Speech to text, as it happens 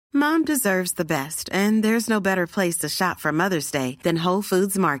Mom deserves the best, and there's no better place to shop for Mother's Day than Whole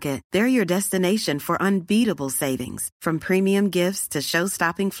Foods Market. They're your destination for unbeatable savings, from premium gifts to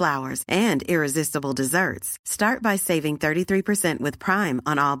show-stopping flowers and irresistible desserts. Start by saving 33% with Prime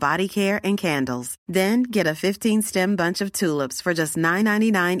on all body care and candles. Then get a 15-stem bunch of tulips for just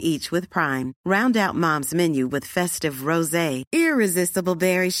 $9.99 each with Prime. Round out Mom's menu with festive rosé, irresistible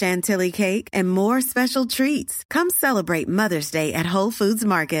berry chantilly cake, and more special treats. Come celebrate Mother's Day at Whole Foods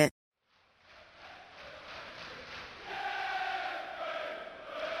Market.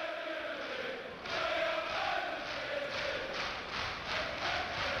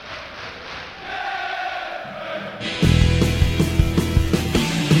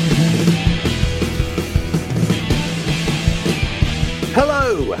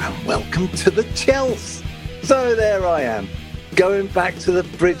 Hello and welcome to the Chelsea. So there I am, going back to the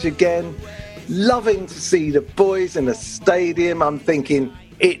bridge again, loving to see the boys in the stadium. I'm thinking,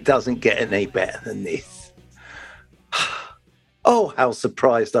 it doesn't get any better than this. Oh, how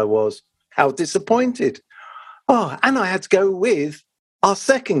surprised I was, how disappointed. Oh, and I had to go with our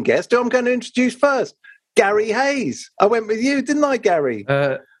second guest, who I'm going to introduce first, Gary Hayes. I went with you, didn't I, Gary?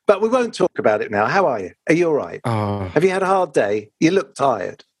 But we won't talk about it now. How are you? Are you all right? Have you had a hard day? You look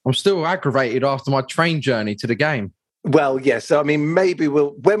tired. I'm still aggravated after my train journey to the game. Well, yes. I mean, maybe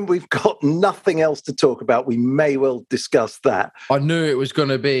when we've got nothing else to talk about, we may well discuss that. I knew it was going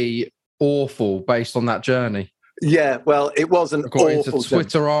to be awful based on that journey. Yeah, well, it wasn't awful. I got into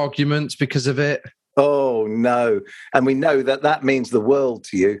Twitter arguments because of it. Oh, no. And we know that means the world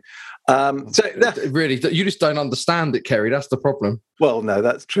to you. Really, you just don't understand it, Kerry. That's the problem. Well, no,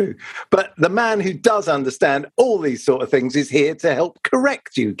 that's true. But the man who does understand all these sort of things is here to help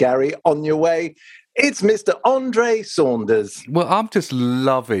correct you, Gary, on your way. It's Mr. Andre Saunders. Well, I'm just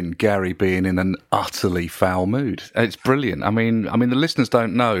loving Gary being in an utterly foul mood. It's brilliant. I mean, the listeners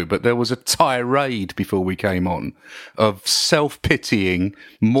don't know, but there was a tirade before we came on of self-pitying,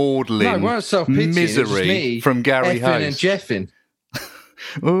 maudling misery from Gary Hayes. And Jeffing.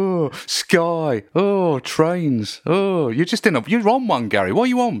 Oh, Sky. Oh, trains. Oh, you're on one, Gary. Why are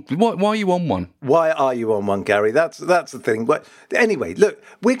you on? Why are you on one? Why are you on one, Gary? That's the thing. But anyway, look,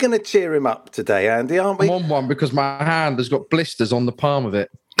 we're going to cheer him up today, Andy, aren't we? I'm on one because my hand has got blisters on the palm of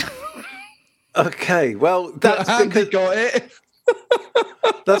it. Okay, well, that's because got it.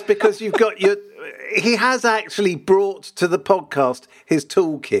 That's because you've got your. He has actually brought to the podcast his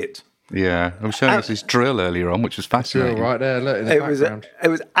toolkit. Yeah, I was showing us his drill earlier on, which was fascinating. Drill right there, look in the background. It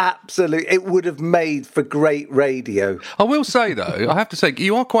was absolute. It would have made for great radio. I will say though, I have to say,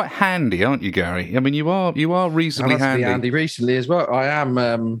 you are quite handy, aren't you, Gary? I mean, you are reasonably handy. Handy recently as well. I am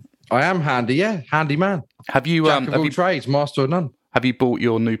handy. Yeah, handy man. Have you? Jack of all trades, master of none. Have you bought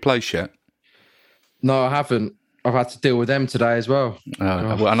your new place yet? No, I haven't. I've had to deal with them today as well.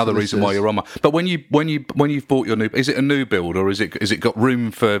 Well, another reason why you're on. But when you've bought your new, is it a new build or is it got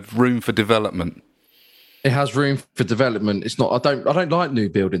room for development? It has room for development. It's not. I don't like new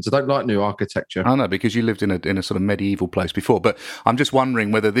buildings. I don't like new architecture. I know, because you lived in a sort of medieval place before. But I'm just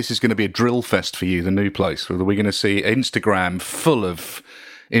wondering whether this is going to be a drill fest for you, the new place. Whether we're going to see Instagram full of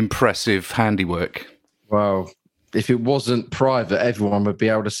impressive handiwork. Well, if it wasn't private, everyone would be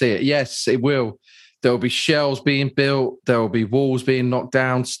able to see it. Yes, it will. There will be shells being built. There will be walls being knocked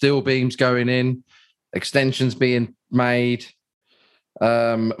down, steel beams going in, extensions being made,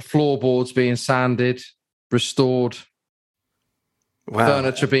 floorboards being sanded, restored,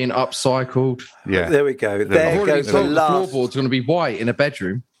 furniture being upcycled. Yeah, there we go. There goes the floorboard's going to be white in a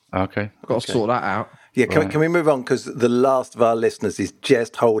bedroom. Okay, I've got to sort that out. Yeah, can we move on? Because the last of our listeners is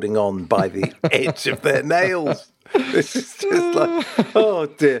just holding on by the edge of their nails. It's just like, oh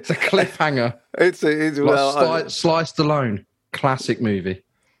dear. It's a cliffhanger. It's like Sliced Alone. Classic movie.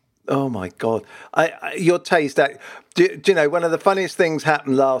 Oh my God. Your taste. Do you know, one of the funniest things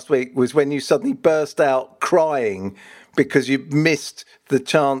happened last week was when you suddenly burst out crying because you missed the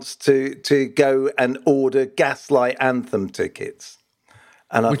chance to go and order Gaslight Anthem tickets.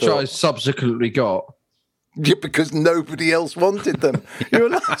 And I subsequently got. Yeah, because nobody else wanted them.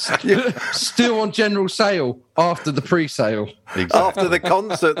 You're still on general sale after the pre-sale. Exactly. After the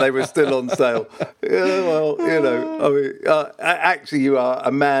concert, they were still on sale. Yeah, well, you know, I mean, actually, you are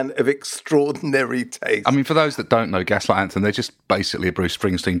a man of extraordinary taste. I mean, for those that don't know, Gaslight Anthem, they're just basically a Bruce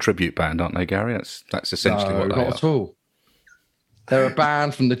Springsteen tribute band, aren't they, Gary? That's essentially what they are. Not at all. They're a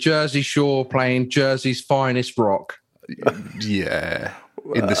band from the Jersey Shore playing Jersey's finest rock. Yeah.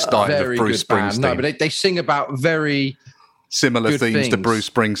 In the style of Bruce Springsteen. No, but they sing about very similar themes to Bruce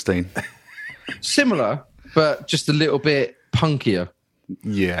Springsteen. Similar, but just a little bit punkier.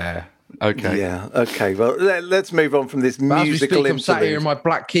 Yeah. Okay. Yeah. Okay. Well, let's move on from this musical I'm sat here in my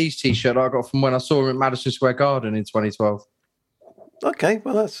Black Keys T-shirt I got from when I saw him at Madison Square Garden in 2012. Okay.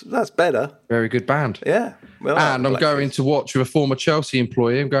 Well, that's better. Very good band. Yeah. Well, and I'm going to watch with a former Chelsea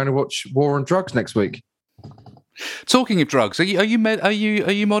employee. I'm going to watch War on Drugs next week. Talking of drugs, are you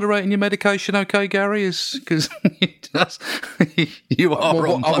moderating your medication? Okay, Gary, because you are.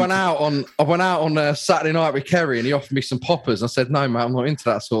 Well, I went out on Saturday night with Kerry, and he offered me some poppers. I said, "No, mate, I'm not into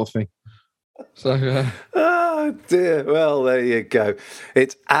that sort of thing." So, oh dear. Well, there you go.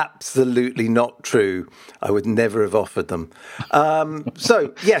 It's absolutely not true. I would never have offered them.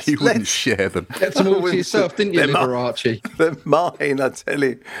 So yes, you wouldn't share them. Get some all to yourself, didn't you, Liberace? They're mine, I tell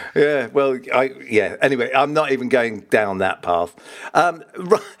you. Yeah. Well, Anyway, I'm not even going down that path.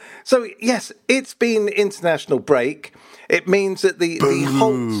 So yes, it's been international break. It means that the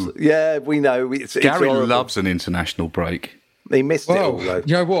Holtz. Yeah, we know. Gary loves an international break. They missed it all, though.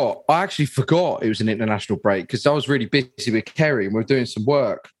 You know what? I actually forgot it was an international break because I was really busy with Kerry and we were doing some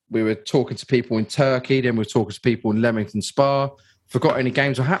work. We were talking to people in Turkey, then we were talking to people in Leamington Spa. Forgot any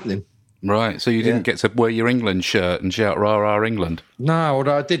games were happening. Right, so you didn't get to wear your England shirt and shout "Rah Rah England"? No,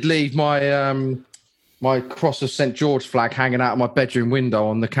 although I did leave my my Cross of St George flag hanging out of my bedroom window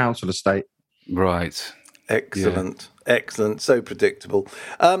on the council estate. Right. Excellent. Excellent. So predictable.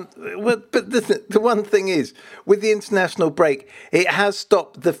 But the one thing is, with the international break, it has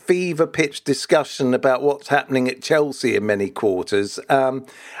stopped the fever pitch discussion about what's happening at Chelsea in many quarters. And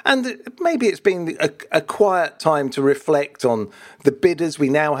maybe it's been a quiet time to reflect on the bidders. We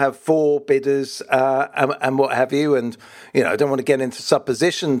now have 4 bidders and what have you. And, I don't want to get into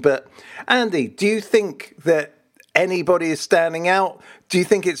supposition, but Andy, do you think that anybody is standing out? Do you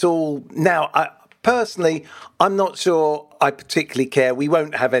think it's all now? Personally, I'm not sure I particularly care. We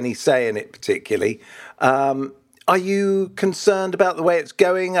won't have any say in it particularly. Are you concerned about the way it's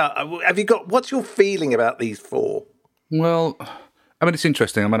going? What's your feeling about these 4? Well, I mean, it's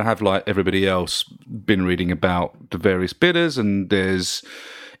interesting. I have, like everybody else, been reading about the various bidders, and there's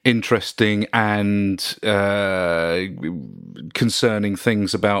interesting and concerning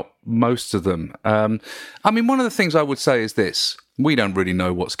things about most of them. One of the things I would say is this. We don't really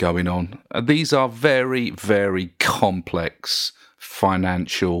know what's going on. These are very, very complex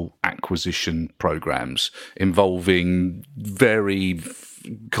financial acquisition programs involving very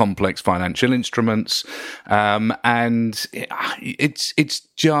complex financial instruments, and it's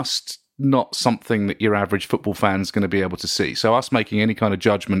just not something that your average football fan is going to be able to see. So us making any kind of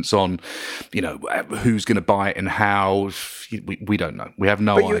judgments on, who's going to buy it and how, we don't know. We have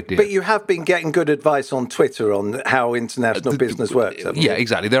no idea. But you have been getting good advice on Twitter on how international business works, haven't you? Yeah,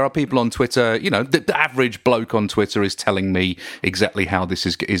 exactly. There are people on Twitter, the average bloke on Twitter is telling me exactly how this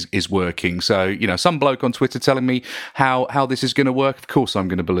is working. So, some bloke on Twitter telling me how this is going to work, of course I'm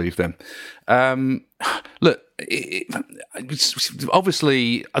going to believe them. Look, it's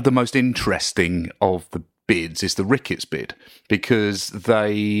obviously the most interesting of the bids is the Ricketts bid, because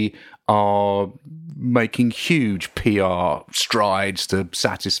they are making huge PR strides to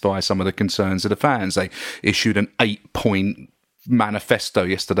satisfy some of the concerns of the fans. They issued an 8-point manifesto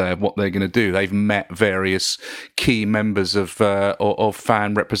yesterday of what they're going to do. They've met various key members of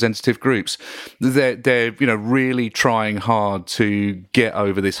fan representative groups. They're really trying hard to get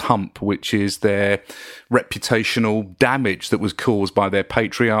over this hump, which is their reputational damage that was caused by their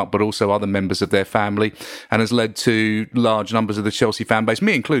patriarch, but also other members of their family, and has led to large numbers of the Chelsea fan base,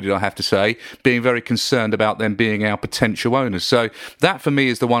 me included, I have to say, being very concerned about them being our potential owners. So that for me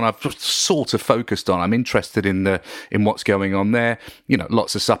is the one I've sort of focused on. I'm interested in what's going on there.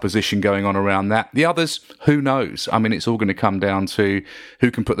 Lots of supposition going on around that. The others, who knows? It's all going to come down to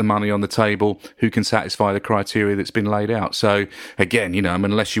who can put the money on the table, who can satisfy the criteria that's been laid out. So again,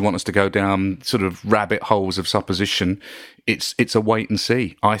 unless you want us to go down sort of rabbit holes of supposition, it's a wait and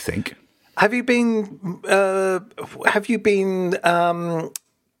see, I think. Have you been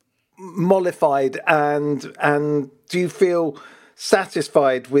mollified and do you feel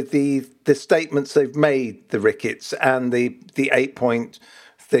satisfied with the statements they've made, the Ricketts, and the 8-point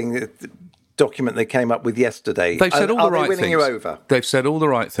thing, the document they came up with yesterday? They've said all the right things. Are they winning you over? They've said all the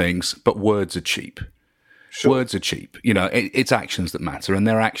right things, but words are cheap. Sure. Words are cheap. It's actions that matter, and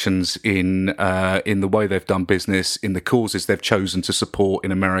their actions in the way they've done business, in the causes they've chosen to support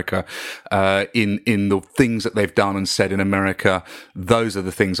in America, in the things that they've done and said in America. Those are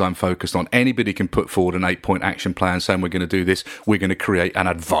the things I'm focused on. Anybody can put forward an 8-point action plan saying we're going to do this. We're going to create an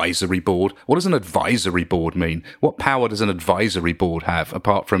advisory board. What does an advisory board mean? What power does an advisory board have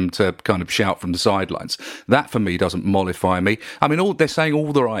apart from to kind of shout from the sidelines? That for me doesn't mollify me. They're saying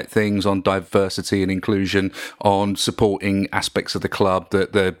all the right things on diversity and inclusion information on supporting aspects of the club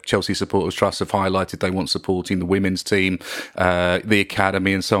that the Chelsea Supporters Trust have highlighted they want supporting, the women's team, the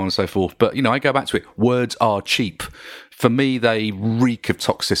academy, and so on and so forth. But, I go back to it. Words are cheap. For me, they reek of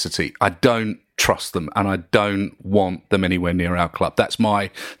toxicity. I don't trust them, and I don't want them anywhere near our club. That's my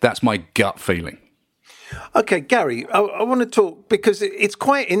gut feeling. Okay, Gary, I want to talk, because it's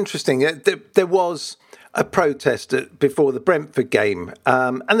quite interesting. There was a protest before the Brentford game,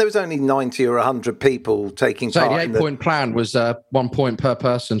 and there was only 90 or 100 people taking part. So the 8-point plan was 1 point per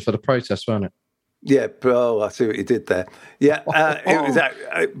person for the protest, wasn't it? Yeah, I see what you did there. Yeah, it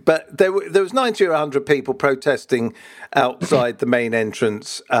was. But there was 90 or 100 people protesting outside the main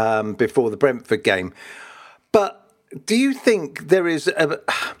entrance before the Brentford game. But do you think there is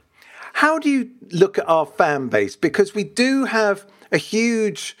how do you look at our fan base? Because we do have a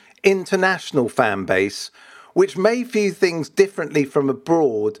huge international fan base, which may view things differently from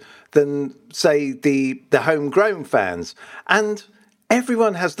abroad than, say, the homegrown fans. And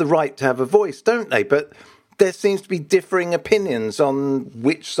everyone has the right to have a voice, don't they? But there seems to be differing opinions on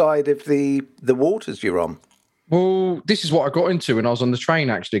which side of the waters you're on. Well, this is what I got into when I was on the train,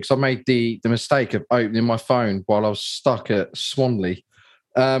 actually, because I made the mistake of opening my phone while I was stuck at Swanley.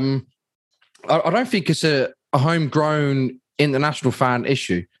 I don't think it's a homegrown international fan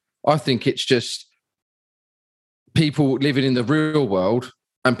issue. I think it's just people living in the real world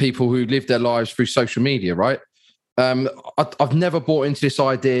and people who live their lives through social media, right? I've never bought into this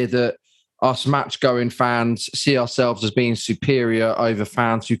idea that us match-going fans see ourselves as being superior over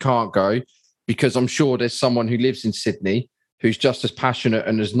fans who can't go, because I'm sure there's someone who lives in Sydney who's just as passionate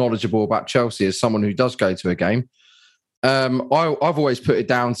and as knowledgeable about Chelsea as someone who does go to a game. I've always put it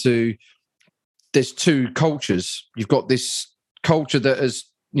down to there's two cultures. You've got this culture that has,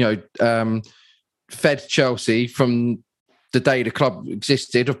 fed Chelsea from the day the club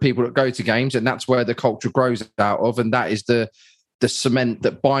existed, of people that go to games, and that's where the culture grows out of, and that is the cement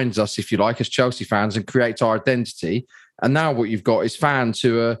that binds us, if you like, as Chelsea fans and creates our identity. And now what you've got is fans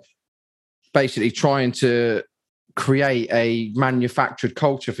who are basically trying to create a manufactured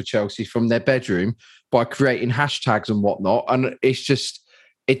culture for Chelsea from their bedroom by creating hashtags and whatnot, and it's just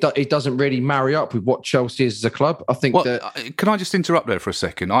it doesn't really marry up with what Chelsea is as a club. I think Can I just interrupt there for a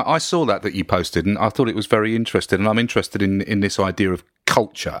second? I saw that you posted, and I thought it was very interesting, and I'm interested in this idea of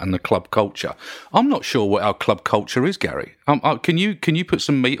culture and the club culture. I'm not sure what our club culture is, Gary. Can you put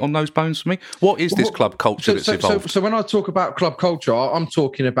some meat on those bones for me? What is this club culture that's evolved? So when I talk about club culture, I'm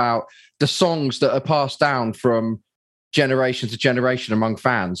talking about the songs that are passed down from generation to generation among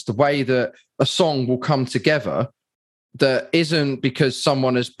fans, the way that a song will come together that isn't because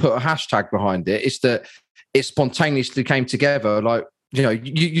someone has put a hashtag behind it. It's that it spontaneously came together. Like,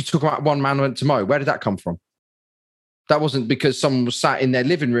 you talk about One Man Went to Mow. Where did that come from? That wasn't because someone was sat in their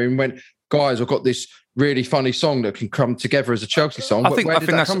living room and went, guys, I've got this really funny song that can come together as a Chelsea song. I think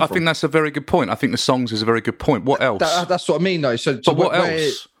that's a very good point. I think the songs is a very good point. What else? That's what I mean, though. But what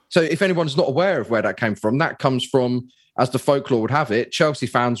else? So if anyone's not aware of where that came from, that comes from, as the folklore would have it, Chelsea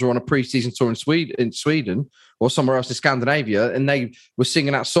fans were on a pre-season tour in Sweden or somewhere else in Scandinavia, and they were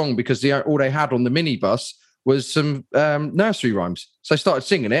singing that song because all they had on the minibus was some nursery rhymes. So they started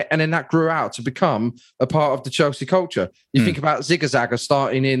singing it, and then that grew out to become a part of the Chelsea culture. You think about Zigga Zagga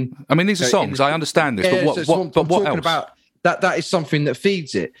starting in... I mean, these are songs. I understand this, but what else? About, that is something that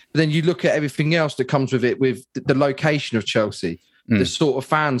feeds it. But then you look at everything else that comes with it, with the location of Chelsea, the sort of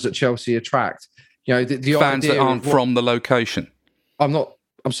fans that Chelsea attract. The fans that aren't from the location.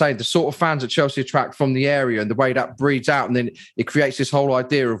 I'm saying the sort of fans that Chelsea attract from the area and the way that breeds out, and then it creates this whole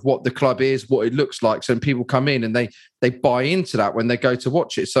idea of what the club is, what it looks like. So people come in and they buy into that when they go to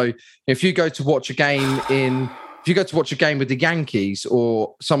watch it. So if you go to watch a game with the Yankees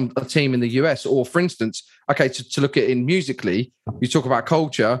or a team in the US, or for instance, to look at it musically, you talk about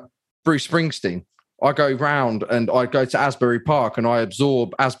culture, Bruce Springsteen. I go round and I go to Asbury Park and I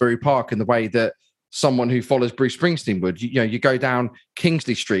absorb Asbury Park in the way that someone who follows Bruce Springsteen would. You go down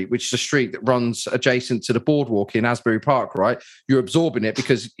Kingsley Street, which is a street that runs adjacent to the boardwalk in Asbury Park, right? You're absorbing it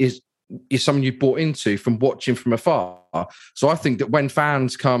because it's someone you bought into from watching from afar. So I think that when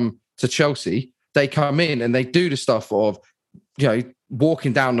fans come to Chelsea, they come in and they do the stuff of,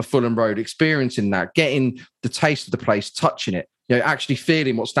 walking down the Fulham Road, experiencing that, getting the taste of the place, touching it, actually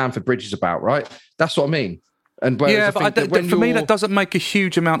feeling what Stamford Bridge is about, right? That's what I mean. And for me, that doesn't make a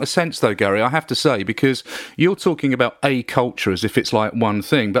huge amount of sense, though, Gary, I have to say, because you're talking about a culture as if it's like one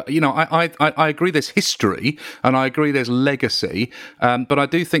thing. But, I agree there's history and I agree there's legacy, but I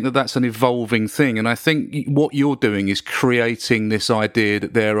do think that that's an evolving thing. And I think what you're doing is creating this idea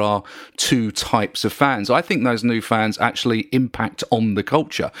that there are two types of fans. I think those new fans actually impact on the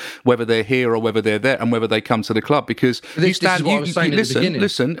culture, whether they're here or whether they're there and whether they come to the club. Because listen,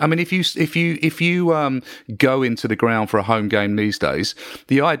 I mean, if you go into the ground for a home game these days,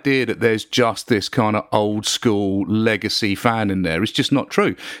 the idea that there's just this kind of old school legacy fan in there is just not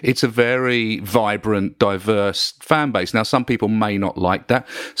true. It's a very vibrant, diverse fan base. Now, some people may not like that.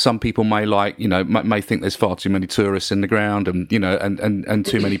 Some people may may think there's far too many tourists in the ground and, and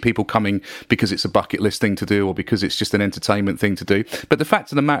too many people coming because it's a bucket list thing to do or because it's just an entertainment thing to do. But the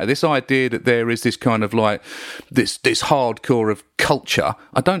fact of the matter, this idea that there is this kind of like this hardcore of culture,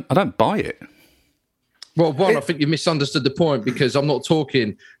 I don't buy it. Well, I think you misunderstood the point, because I'm not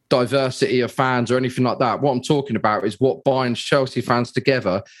talking diversity of fans or anything like that. What I'm talking about is what binds Chelsea fans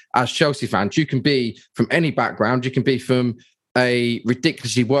together as Chelsea fans. You can be from any background. You can be from a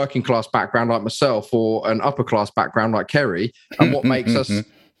ridiculously working class background like myself or an upper class background like Kerry. And what makes us...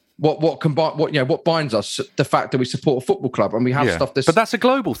 What binds us? The fact that we support a football club and we have stuff. But that's a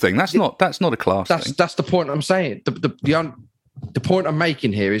global thing. That's not a class thing. That's the point I'm saying. The point I'm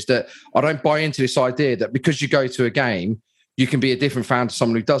making here is that I don't buy into this idea that because you go to a game, you can be a different fan to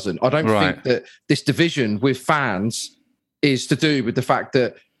someone who doesn't. I don't think that this division with fans is to do with the fact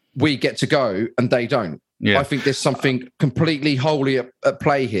that we get to go and they don't. Yeah. I think there's something completely wholly at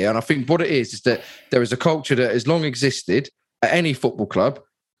play here. And I think what it is that there is a culture that has long existed at any football club,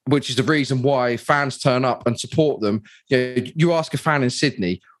 which is the reason why fans turn up and support them. You ask a fan in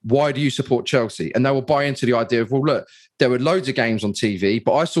Sydney, why do you support Chelsea? And they will buy into the idea of, well, look, there were loads of games on TV,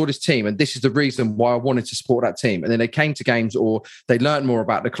 but I saw this team and this is the reason why I wanted to support that team. And then they came to games or they learned more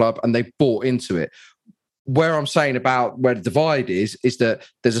about the club and they bought into it. Where I'm saying about where the divide is that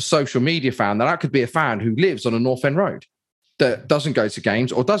there's a social media fan that could be a fan who lives on a North End road that doesn't go to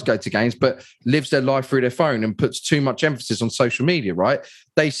games or does go to games, but lives their life through their phone and puts too much emphasis on social media, right?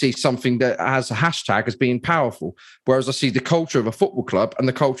 They see something that has a hashtag as being powerful. Whereas I see the culture of a football club and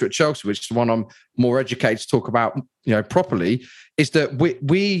the culture at Chelsea, which is the one I'm more educated to talk about, properly, is that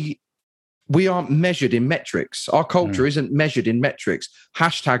we aren't measured in metrics. Our culture isn't measured in metrics.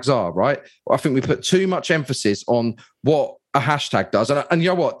 Hashtags are, right? I think we put too much emphasis on what a hashtag does. And you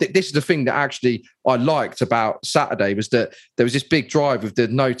know what? This is the thing that actually I liked about Saturday, was that there was this big drive with the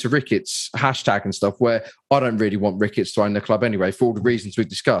No to Ricketts hashtag and stuff, where I don't really want Ricketts to own the club anyway, for all the reasons we've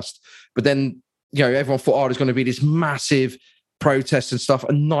discussed. But then, everyone thought, there's going to be this massive protest and stuff,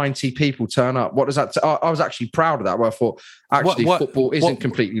 and 90 people turn up. What does that... I was actually proud of that, where I thought, actually, football isn't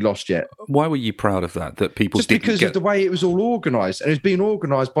completely lost yet. Why were you proud of that? That people just because of the way it was all organised, and it was being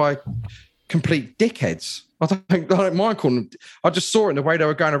organised by complete dickheads. I don't mind calling them. I just saw it in the way they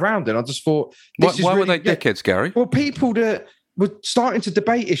were going around it. I just thought, why were they dickheads, Gary? Well, people that were starting to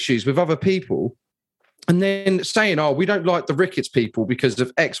debate issues with other people and then saying, we don't like the Ricketts people because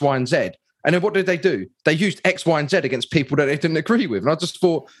of X, Y, and Z. And then what did they do? They used X, Y, and Z against people that they didn't agree with. And I just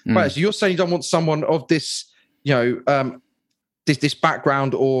thought, so you're saying you don't want someone of this, this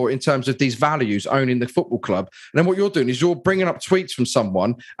background or in terms of these values owning the football club. And then what you're doing is you're bringing up tweets from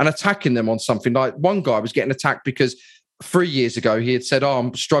someone and attacking them on something. Like one guy was getting attacked because 3 years ago he had said,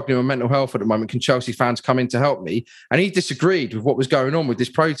 I'm struggling with mental health at the moment. Can Chelsea fans come in to help me? And he disagreed with what was going on with this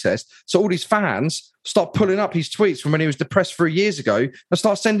protest. So all these fans start pulling up his tweets from when he was depressed 3 years ago and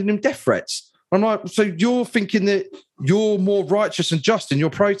start sending him death threats. I'm like, so you're thinking that you're more righteous and just in your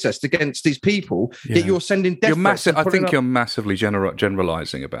protest against these people, yet you're sending death threats. I think you're massively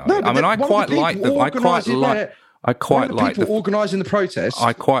generalising about it. I mean, I quite like the people organising the protest.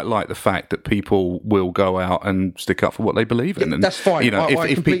 I quite like the fact that people will go out and stick up for what they believe in. And that's fine.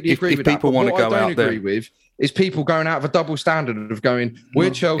 I completely agree with people that. want to go out there, what I don't agree with is people going out of a double standard of going, we're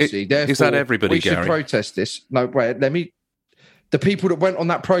Chelsea, therefore is that everybody, we should protest this. No, wait, the people that went on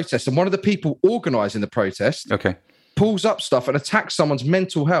that protest, and one of the people organising the protest pulls up stuff and attacks someone's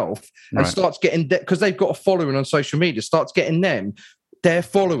mental health and starts getting, because they've got a following on social media, starts getting their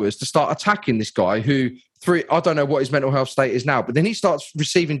followers to start attacking this guy who, I don't know what his mental health state is now, but then he starts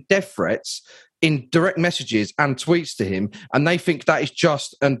receiving death threats in direct messages and tweets to him, and they think that is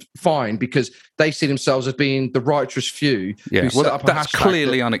just and fine because they see themselves as being the righteous few. Yeah, that's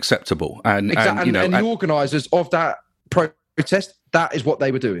clearly unacceptable. And the organisers of that protest That is what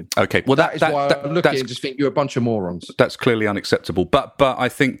they were doing. Okay, well that is why I look at it and just think you're a bunch of morons. That's clearly unacceptable. But I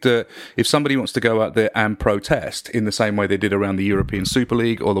think that if somebody wants to go out there and protest in the same way they did around the European Super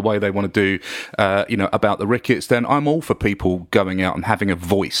League, or the way they want to do, about the Ricketts, then I'm all for people going out and having a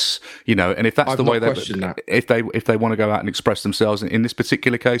voice. And if that's the way if they want to go out and express themselves in this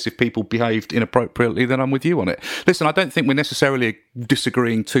particular case, if people behaved inappropriately, then I'm with you on it. Listen, I don't think we're necessarily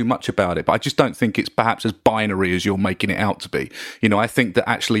disagreeing too much about it, but I just don't think it's perhaps as binary as you're making it out to be. I think that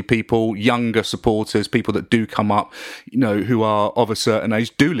actually people, younger supporters, people that do come up, who are of a certain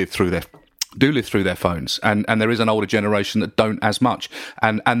age, do live through their phones, and there is an older generation that don't as much,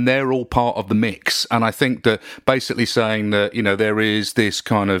 and they're all part of the mix. And I think that basically saying that there is this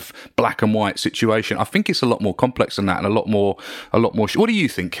kind of black and white situation, I think it's a lot more complex than that, and a lot more. What do you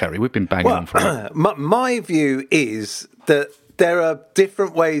think, Kerry? We've been banging on for it. My view is that there are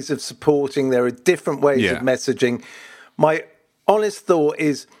different ways of supporting. There are different ways of messaging. My honest thought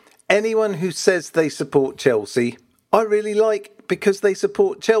is anyone who says they support Chelsea, I really like, because they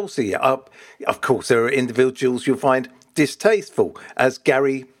support Chelsea. Of course, there are individuals you'll find distasteful, as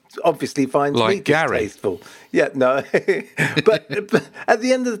Gary obviously finds me distasteful. Gary. Yeah, no. but at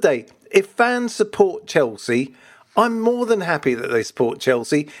the end of the day, if fans support Chelsea, I'm more than happy that they support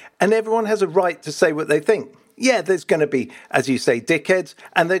Chelsea, and everyone has a right to say what they think. Yeah, there's going to be, as you say, dickheads,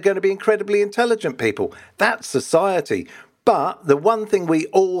 and they're going to be incredibly intelligent people. That's society. But the one thing we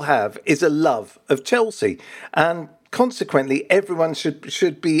all have is a love of Chelsea. And consequently, everyone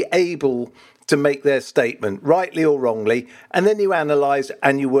should be able to make their statement, rightly or wrongly, and then you analyse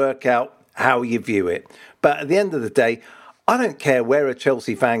and you work out how you view it. But at the end of the day, I don't care where a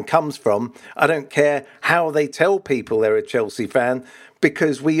Chelsea fan comes from. I don't care how they tell people they're a Chelsea fan,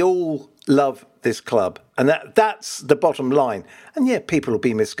 because we all love this club. And that's the bottom line. And yeah, people will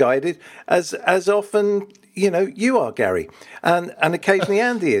be misguided, as often you are, Gary, and occasionally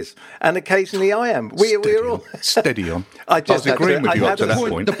Andy is, and occasionally I am. We're all steady on. I was agreeing with you up to that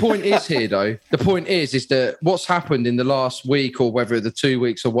point. The point is here, though. The point is that what's happened in the last week, or whether the 2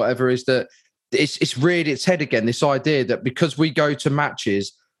 weeks or whatever, is that it's reared its head again. This idea that because we go to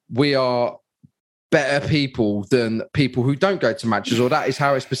matches, we are better people than people who don't go to matches, or that is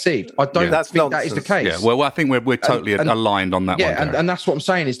how it's perceived. I don't think that is the case. Yeah, well, I think we're totally aligned on that one. Yeah, and that's what I'm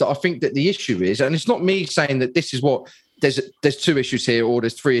saying, is that I think that the issue is, and it's not me saying that this is what, there's 2 issues here, or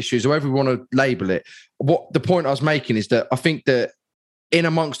there's 3 issues, or however we want to label it. What the point I was making is that I think that in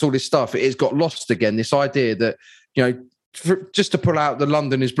amongst all this stuff, it has got lost again, this idea that, just to pull out the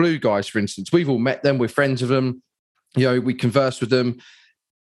London is Blue guys, for instance, we've all met them, we're friends of them, we converse with them.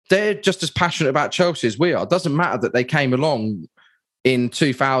 They're just as passionate about Chelsea as we are. It doesn't matter that they came along in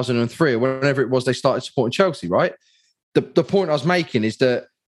 2003 or whenever it was they started supporting Chelsea, right? The point I was making is that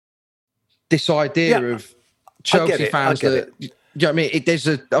this idea of Chelsea fans that, you know what I mean?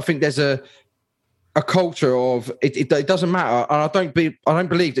 I think there's a culture of it doesn't matter. And I don't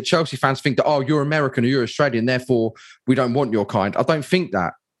believe that Chelsea fans think that, oh, you're American or you're Australian, therefore we don't want your kind. I don't think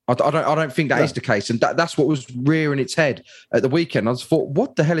that. I don't think that is the case. And that's what was rearing its head at the weekend. I just thought,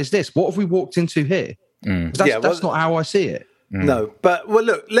 what the hell is this? What have we walked into here? That's not how I see it. No, but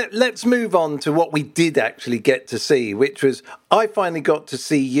look, let's move on to what we did actually get to see, which was, I finally got to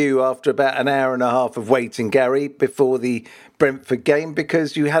see you after about an hour and a half of waiting, Gary, before the Brentford game,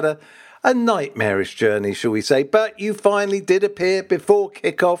 because you had a nightmarish journey, shall we say. But you finally did appear before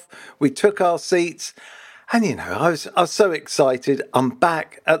kickoff. We took our seats. And, I was so excited. I'm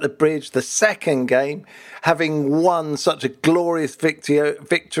back at the Bridge, the second game, having won such a glorious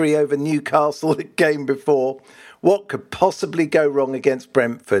victory over Newcastle the game before. What could possibly go wrong against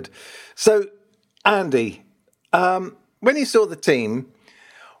Brentford? So, Andy, when you saw the team,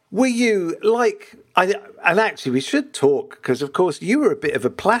 were you like... and actually, we should talk, because, of course, you were a bit of a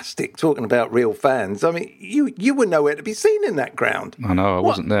plastic talking about real fans. I mean, you were nowhere to be seen in that ground. I know, I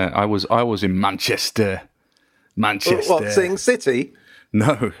wasn't there. I was in Manchester. What, seeing City?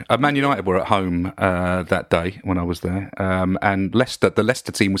 No, Man United were at home that day when I was there, and the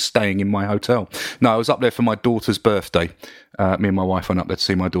Leicester team was staying in my hotel. No, I was up there for my daughter's birthday. Me and my wife went up there to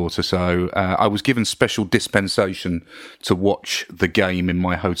see my daughter, so I was given special dispensation to watch the game in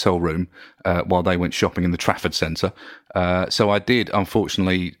my hotel room while they went shopping in the Trafford Centre. So I did,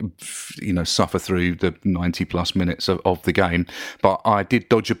 unfortunately, suffer through the 90+ minutes of the game, but I did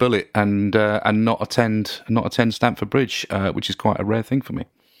dodge a bullet and not attend Stamford Bridge, which is quite a rare thing for me.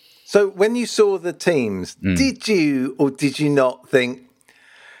 So when you saw the teams, did you or did you not think,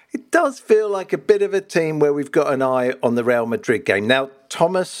 it does feel like a bit of a team where we've got an eye on the Real Madrid game? Now,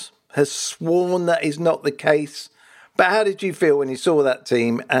 Thomas has sworn that is not the case, but how did you feel when you saw that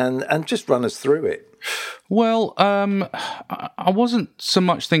team, and just run us through it? Well, I wasn't so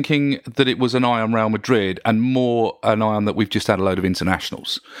much thinking that it was an eye on Real Madrid and more an eye on that we've just had a load of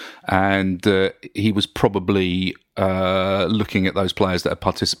internationals. And he was probably looking at those players that have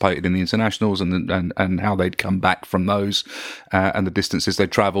participated in the internationals and how they'd come back from those and the distances they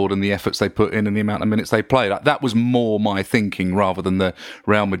travelled and the efforts they put in and the amount of minutes they played. That was more my thinking rather than the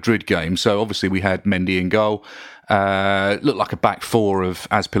Real Madrid game. So obviously we had Mendy in goal. Looked like a back four of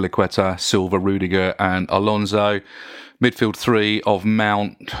Azpilicueta, Silva, Rudiger and Alonso. Midfield three of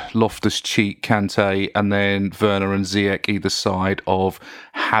Mount, Loftus-Cheek, Kante, and then Werner and Ziyech either side of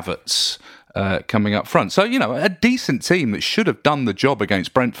Havertz coming up front. So, a decent team that should have done the job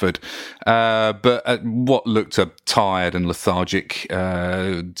against Brentford, but what looked a tired and lethargic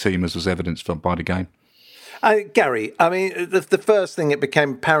team, as was evidenced by the game. Gary, I mean, the first thing that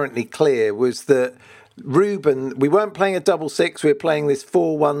became apparently clear was that Ruben, we weren't playing a double six, we were playing this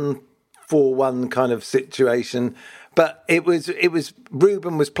 4-1-4-1 kind of situation. But it was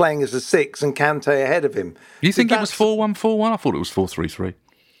Ruben was playing as a six and Kante ahead of him. You think it was 4-1-4-1? I thought it was 4-3-3.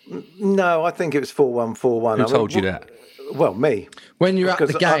 No, I think it was 4-1-4-1. Who told you that? Well, me. When you're at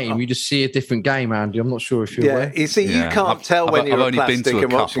the game, you just see a different game, Andy. I'm not sure if you're aware. You see, you can't tell when you're a plastic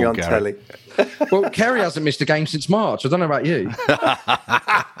and watching on telly. Well, Kerry hasn't missed a game since March. I don't know about you.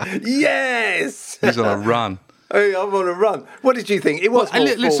 Yes! He's on a run. Hey, I'm on a run. What did you think? It was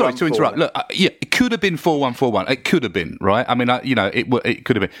sorry to interrupt. Look, it could have been 4-1-4-1. It could have been, right? I mean, it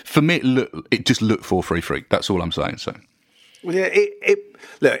could have been. For me, it just looked 4-3-3. That's all I'm saying. So, yeah,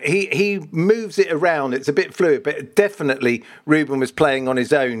 look, he moves it around. It's a bit fluid, but definitely Ruben was playing on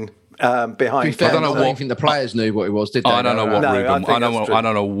his own behind. Fair, I don't think the players knew what it was, did they? I don't know what Ruben. I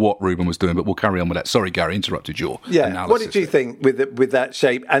don't know what Ruben was doing, but we'll carry on with that. Sorry, Gary, interrupted your analysis. What did you think with that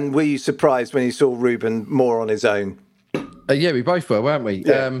shape? And were you surprised when you saw Ruben more on his own? Yeah, we both were, weren't we?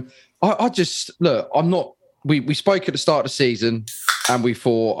 Yeah. I just look. I'm not. We spoke at the start of the season, and we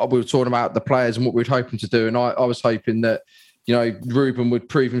thought we were talking about the players and what we were hoping to do, and I was hoping that Ruben would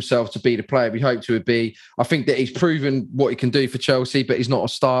prove himself to be the player we hoped he would be. I think that he's proven what he can do for Chelsea, but he's not a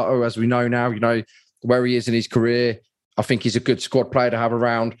starter, as we know now, where he is in his career. I think he's a good squad player to have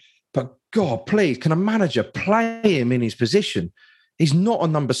around. But God, please, can a manager play him in his position? He's not a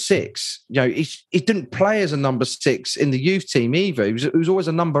number six. He didn't play as a number six in the youth team either. He was always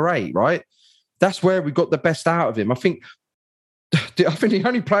a number 8, right? That's where we got the best out of him. I think the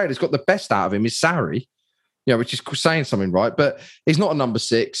only player that's got the best out of him is Sarri. Which is saying something, right? But he's not a number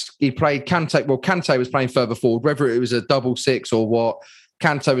 6. He played Kante. Well, Kante was playing further forward, whether it was a double 6 or what.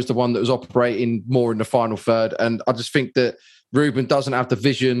 Kante was the one that was operating more in the final third. And I just think that Ruben doesn't have the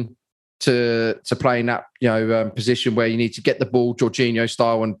vision to play in that position where you need to get the ball Jorginho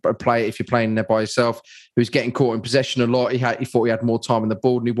style and play it if you're playing there by yourself. He was getting caught in possession a lot. He thought he had more time on the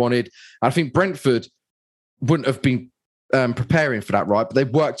ball than he wanted. And I think Brentford wouldn't have been preparing for that, right? But they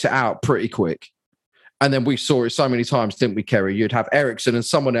worked it out pretty quick. And then we saw it so many times, didn't we, Kerry? You'd have Eriksen and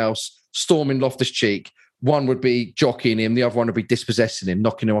someone else storming Loftus-Cheek. One would be jockeying him. The other one would be dispossessing him,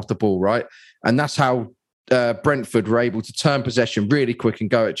 knocking him off the ball, right? And that's how Brentford were able to turn possession really quick and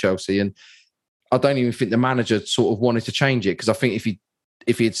go at Chelsea. And I don't even think the manager sort of wanted to change it, because I think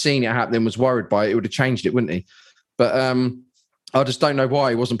if he had seen it happen and was worried by it, he would have changed it, wouldn't he? But I just don't know why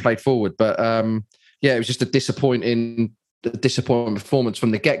he wasn't played forward. But it was just a disappointing performance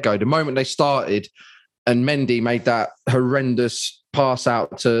from the get-go. The moment they started, and Mendy made that horrendous pass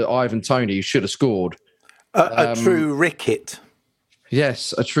out to Ivan Toney, who should have scored. A true ricket.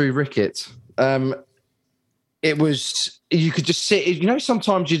 Yes, a true ricket. It was, you could just sit,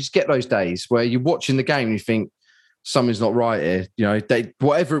 sometimes you just get those days where you're watching the game and you think something's not right here.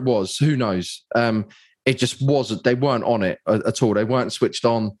 Whatever it was, who knows? It just wasn't, they weren't on it at all. They weren't switched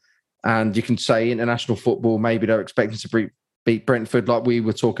on. And you can say international football, maybe they're expecting to beat Brentford like we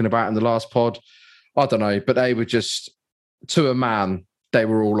were talking about in the last pod. I don't know, but they were just, to a man, they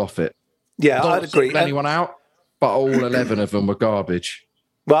were all off it. Yeah, I'd agree. Anyone out, but all 11 of them were garbage.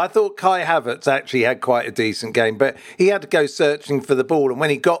 Well, I thought Kai Havertz actually had quite a decent game, but he had to go searching for the ball, and when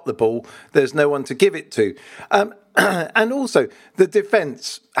he got the ball, there's no one to give it to. And also, the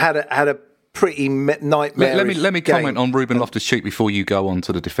defence had a pretty nightmare. Let me comment on Ruben Loftus-Cheek before you go on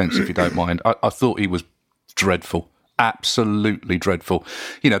to the defence, if you don't mind. I thought he was dreadful. Absolutely dreadful.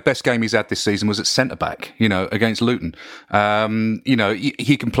 Best game he's had this season was at centre-back, against Luton.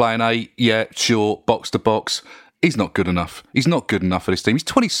 He can play an 8, yeah, sure, box to box. He's not good enough. He's not good enough for this team. He's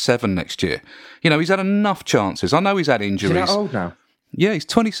 27 next year. He's had enough chances. I know he's had injuries. Is he that old now? Yeah, he's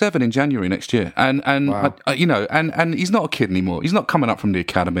 27 in January next year. And wow. And he's not a kid anymore. He's not coming up from the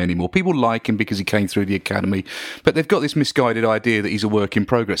academy anymore. People like him because he came through the academy, but they've got this misguided idea that he's a work in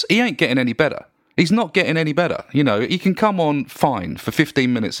progress. He ain't getting any better. He's not getting any better. He can come on fine for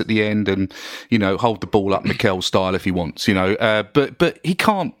 15 minutes at the end and, hold the ball up Mikel style if he wants, but he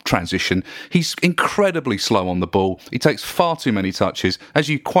can't transition. He's incredibly slow on the ball. He takes far too many touches. As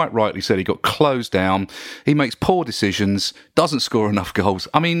you quite rightly said, he got closed down. He makes poor decisions, doesn't score enough goals.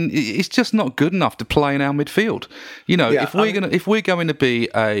 I mean, it's just not good enough to play in our midfield. If we're going to be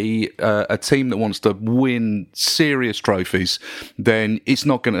a team that wants to win serious trophies, then it's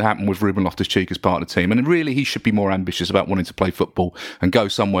not going to happen with Ruben Loftus-Cheek as part of the team. And really, he should be more ambitious about wanting to play football and go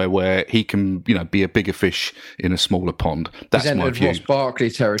somewhere where he can, be a bigger fish in a smaller pond. That's my view. Ross Barkley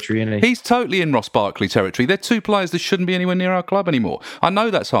territory, isn't he? He's totally in Ross Barkley territory. They're two players that shouldn't be anywhere near our club anymore. I know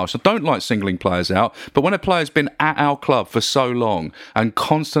that's harsh. I don't like singling players out, but when a player's been at our club for so long and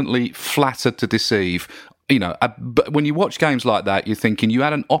constantly flattered to deceive, but when you watch games like that, you're thinking you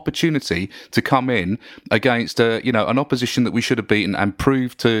had an opportunity to come in against an opposition that we should have beaten and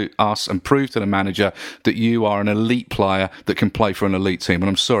prove to us and prove to the manager that you are an elite player that can play for an elite team. And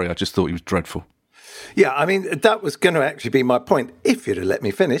I'm sorry, I just thought he was dreadful. Yeah, I mean, that was going to actually be my point, if you'd have let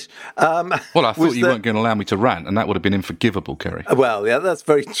me finish. Well, I thought you weren't going to allow me to rant, and that would have been unforgivable, Kerry. Well, yeah, that's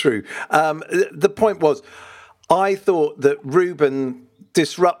very true. The point was, I thought that Ruben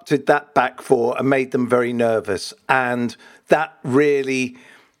disrupted that back four and made them very nervous, and that really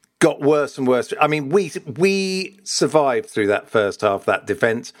got worse and worse. I mean, we survived through that first half, that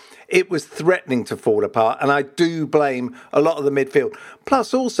defence. It was threatening to fall apart, and I do blame a lot of the midfield.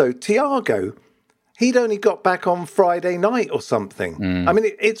 Plus, also, Thiago, he'd only got back on Friday night or something. I mean,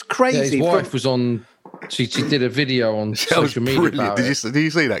 it's crazy. Yeah, his wife was on... She did a video on social media about it. Did you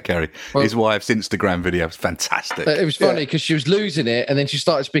see that, Kerry? Well, his wife's Instagram video was fantastic. It was funny because she was losing it, and then she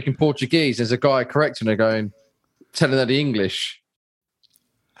started speaking Portuguese. There's a guy correcting her, telling her the English.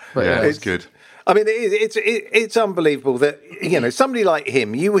 But yeah, it's good. I mean, it's unbelievable that somebody like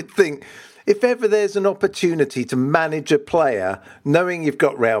him, you would think, if ever there's an opportunity to manage a player, knowing you've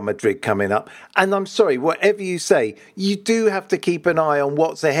got Real Madrid coming up, and I'm sorry, whatever you say, you do have to keep an eye on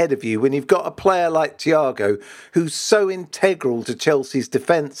what's ahead of you when you've got a player like Thiago, who's so integral to Chelsea's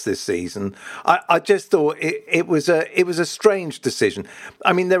defence this season. I just thought it was a strange decision.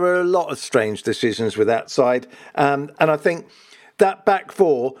 I mean, there were a lot of strange decisions with that side, and I think that back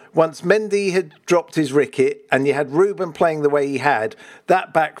four, once Mendy had dropped his wicket and you had Ruben playing the way he had,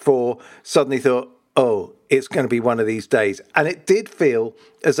 that back four suddenly thought, oh, it's going to be one of these days. And it did feel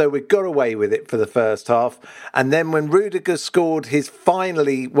as though we got away with it for the first half. And then when Rudiger scored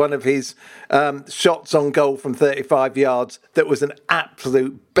one of his shots on goal from 35 yards, that was an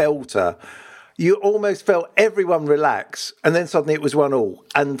absolute belter, you almost felt everyone relax. And then suddenly it was 1-1.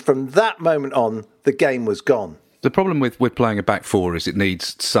 And from that moment on, the game was gone. The problem with playing a back four is it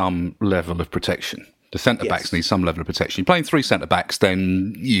needs some level of protection. The centre-backs need some level of protection. You're playing three centre-backs,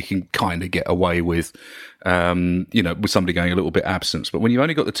 then you can kind of get away with, with somebody going a little bit absent. But when you've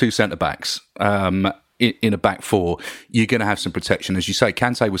only got the two centre-backs in a back four, you're going to have some protection. As you say,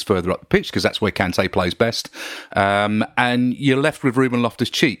 Kante was further up the pitch because that's where Kante plays best. And you're left with Ruben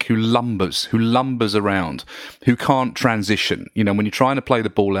Loftus-Cheek, who lumbers around, who can't transition. When you're trying to play the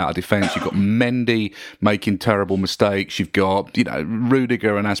ball out of defence, you've got Mendy making terrible mistakes. You've got,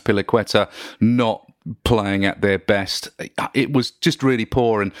 Rudiger and Azpilicueta not playing at their best. It was just really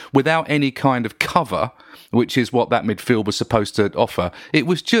poor, and without any kind of cover, which is what that midfield was supposed to offer, it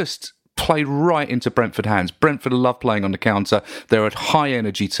was just played right into Brentford hands. Brentford love playing on the counter. They're a high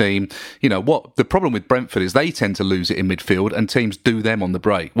energy team. What the problem with Brentford is, they tend to lose it in midfield and teams do them on the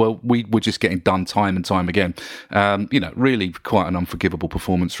break. Well, we were just getting done time and time again. Really quite an unforgivable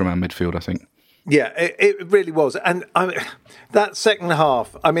performance from our midfield, I think. Yeah, it really was. And that second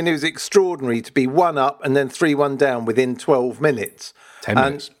half, it was extraordinary to be 1-up and then 3-1 down within 12 minutes. 10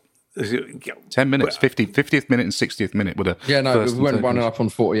 minutes. 10 minutes, 50th minute and 60th minute with a we went 1-up on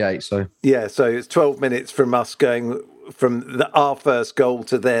 48, so... Yeah, so it's 12 minutes from us going from our first goal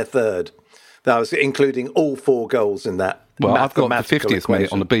to their third. That was including all 4 goals in that. Well, I've got the 50th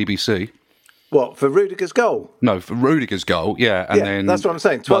minute on the BBC. What, for Rudiger's goal? No, for Rudiger's goal, yeah. And then that's what I'm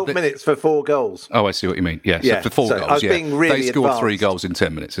saying. 12 minutes for 4 goals. Oh, I see what you mean. Yeah, so for 4 goals, I was being really they scored advanced. 3 goals in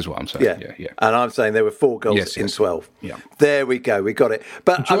 10 minutes is what I'm saying. Yeah. And I'm saying there were 4 goals in 12. Yeah. There we go. We got it.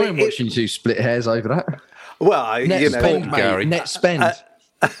 But I'm watching you split hairs over that. Well, Gary. Net spend.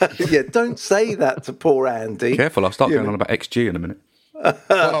 Yeah, don't say that to poor Andy. Careful, I'll start going on about XG in a minute.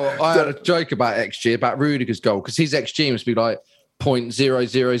 Well, I had a joke about XG, about Rudiger's goal, because his XG must be like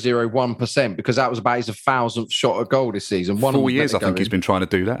 0.0001%, because that was about his 1,000th shot a goal this season. 4 years, I think he's been trying to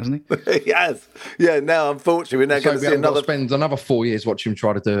do that, hasn't he? He has. Yeah, now, unfortunately, we're now going to see another... spend another 4 years watching him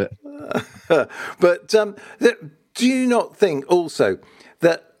try to do it. But do you not think also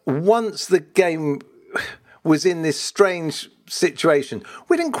that once the game was in this strange situation,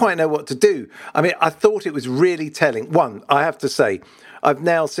 we didn't quite know what to do. I mean, I thought it was really telling. One, I have to say, I've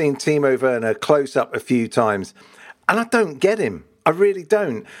now seen Timo Werner close up a few times, and I don't get him. I really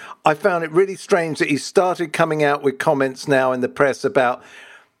don't. I found it really strange that he started coming out with comments now in the press about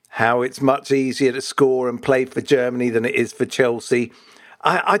how it's much easier to score and play for Germany than it is for Chelsea.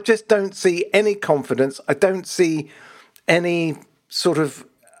 I just don't see any confidence. I don't see any sort of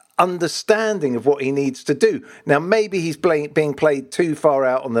understanding of what he needs to do. Now, maybe he's being played too far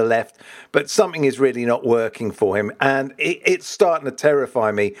out on the left, but something is really not working for him. And it's starting to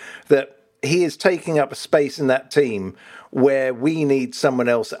terrify me that he is taking up a space in that team where we need someone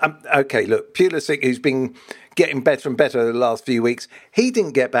else. Okay, look, Pulisic, who's been getting better and better the last few weeks, he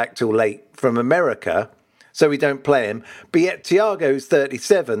didn't get back till late from America, so we don't play him. But yet Thiago, who's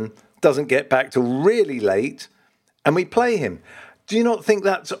 37, doesn't get back till really late, and we play him. Do you not think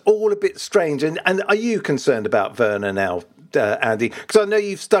that's all a bit strange? And are you concerned about Werner now, Andy? Because I know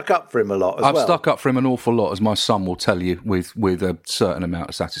you've stuck up for him a lot as well. I've stuck up for him an awful lot, as my son will tell you, with a certain amount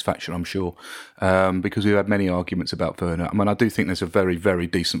of satisfaction, I'm sure, because we've had many arguments about Werner. I mean, I do think there's a very, very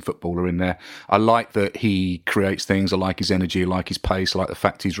decent footballer in there. I like that he creates things. I like his energy. I like his pace. I like the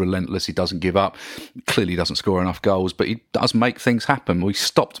fact he's relentless. He doesn't give up. Clearly doesn't score enough goals, but he does make things happen. When he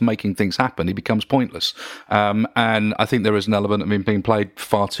stopped making things happen, he becomes pointless. And I think there is an element of him being played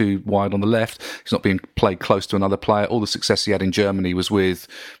far too wide on the left. He's not being played close to another player. All the success he had in Germany was with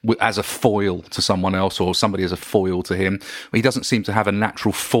as a foil to someone else, or somebody as a foil to him. He doesn't seem to have a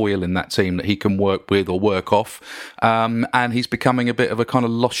natural foil in that team that he can work with or work off, and he's becoming a bit of a kind of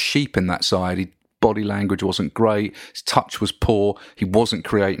lost sheep in that side. Body language wasn't great. His touch was poor. He wasn't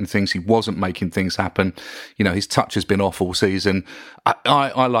creating things. He wasn't making things happen. You know, his touch has been off all season.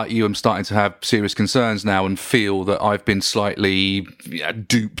 I like you, am starting to have serious concerns now and feel that I've been slightly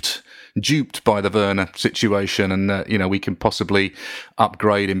duped by the Werner situation, and we can possibly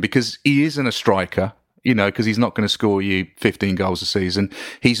upgrade him because he isn't a striker, because he's not going to score you 15 goals a season.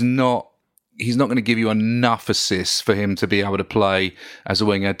 He's not going to give you enough assists for him to be able to play as a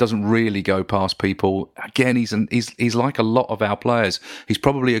winger. Doesn't really go past people. Again, he's like a lot of our players. He's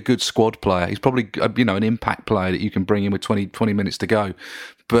probably a good squad player. He's probably an impact player that you can bring in with 20 minutes to go.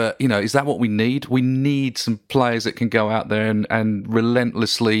 But, is that what we need? We need some players that can go out there and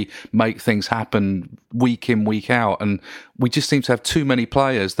relentlessly make things happen week in, week out. And we just seem to have too many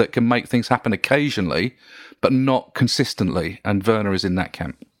players that can make things happen occasionally, but not consistently. And Werner is in that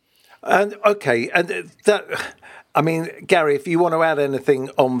camp. And okay, and Gary, if you want to add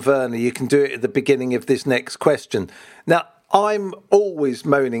anything on Werner, you can do it at the beginning of this next question. Now, I'm always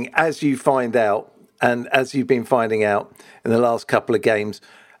moaning, as you find out, and as you've been finding out in the last couple of games,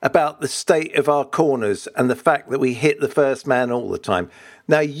 about the state of our corners and the fact that we hit the first man all the time.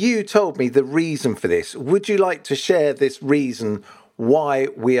 Now, you told me the reason for this. Would you like to share this reason why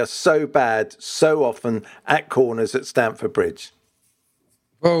we are so bad so often at corners at Stamford Bridge?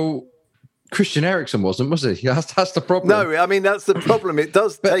 Well, Christian Eriksen was he? That's the problem. No, I mean, that's the problem. It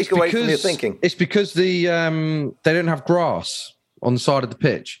does take away from your thinking. It's because they don't have grass on the side of the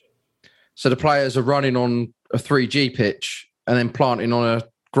pitch. So the players are running on a 3G pitch and then planting on a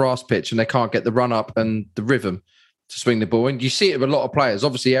grass pitch, and they can't get the run up and the rhythm to swing the ball. And you see it with a lot of players.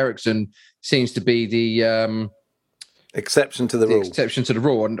 Obviously, Eriksen seems to be the exception to the rule. Exception to the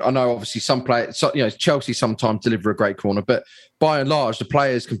rule. And I know obviously some players, Chelsea sometimes deliver a great corner, but by and large, the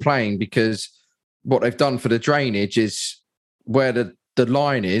players complain because what they've done for the drainage is where the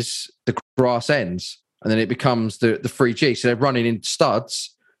line is, the grass ends, and then it becomes the 3G. So they're running in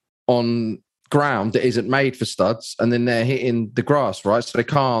studs on ground that isn't made for studs, and then they're hitting the grass, right? So they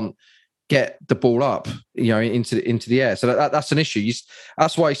can't get the ball up, into the air. So that's an issue.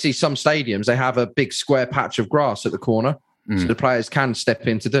 That's why you see some stadiums, they have a big square patch of grass at the corner, so the players can step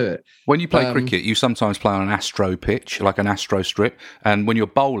in to do it. When you play cricket, you sometimes play on an Astro pitch, like an Astro strip, and when you're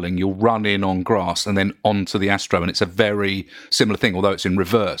bowling, you'll run in on grass and then onto the Astro, and it's a very similar thing, although it's in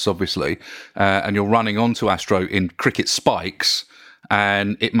reverse, obviously, and you're running onto Astro in cricket spikes,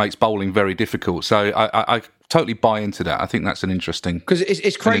 and it makes bowling very difficult. So I totally buy into that. I think that's an interesting... Because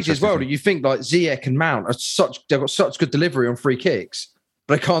it's crazy as well that you think like Ziyech and Mount they've got such good delivery on free kicks,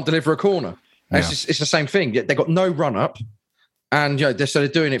 but they can't deliver a corner. Yeah. It's the same thing. They've got no run up, and they're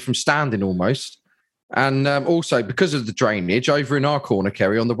doing it from standing almost. And also because of the drainage over in our corner,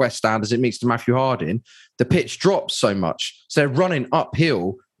 Kerry, on the West Stand as it meets to Matthew Harding, the pitch drops so much, so they're running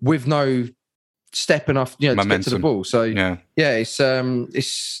uphill with no step enough, to get to the ball. So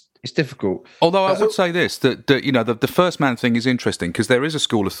it's It's difficult. Although I would say this, that the first man thing is interesting because there is a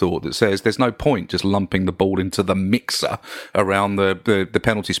school of thought that says there's no point just lumping the ball into the mixer around the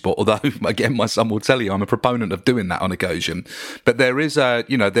penalty spot. Although, again, my son will tell you I'm a proponent of doing that on occasion. But there is a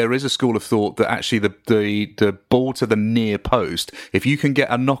school of thought that actually the ball to the near post, if you can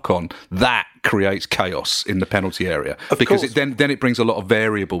get a knock on, that creates chaos in the penalty area because then it brings a lot of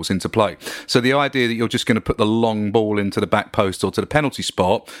variables into play. So the idea that you're just going to put the long ball into the back post or to the penalty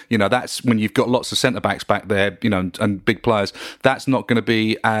spot, that's when you've got lots of centre backs back there, and big players. That's not going to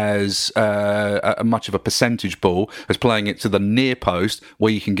be as much of a percentage ball as playing it to the near post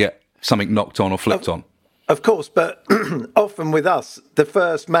where you can get something knocked on or flicked on. Of course, but often with us, the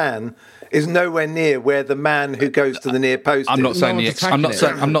first man is nowhere near where the man who goes to the near post is. I'm not saying the execution.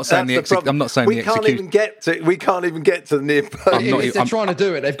 We can't even get to the near post. If they're trying to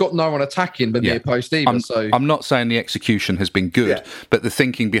do it, they've got no one attacking the near post either. I'm not saying the execution has been good, but the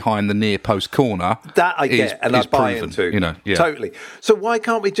thinking behind the near post corner that I get and I buy into. Totally. So why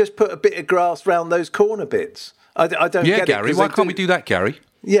can't we just put a bit of grass round those corner bits? I don't get Gary. it. Why can't we do that, Gary?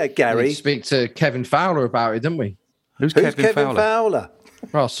 Yeah, Gary. We speak to Kevin Fowler about it, didn't we? Who's Kevin Fowler?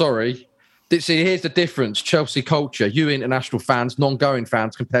 Oh, sorry. See, here's the difference. Chelsea culture, you international fans, non-going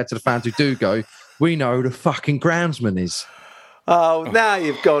fans, compared to the fans who do go, we know who the fucking groundsman is. Oh, now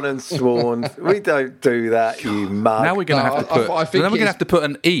you've gone and sworn. We don't do that, you mug. Now we're going to have to put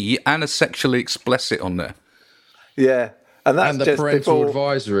an E and a sexually explicit on there. Yeah, and that's the just parental before,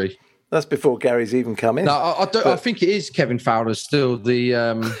 advisory. That's before Gary's even come in. No, I think it is Kevin Fowler still the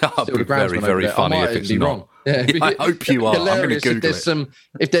still the groundsman. Very, very funny if it's not. Wrong. Yeah. I hope you are. I'm going to Google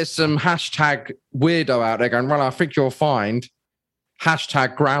if there's some hashtag weirdo out there going, well, I think you'll find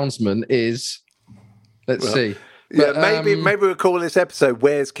hashtag groundsman is. Let's see. But, maybe we'll call this episode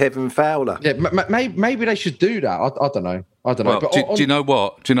 "Where's Kevin Fowler?" Yeah, maybe they should do that. I don't know. Well, but do you know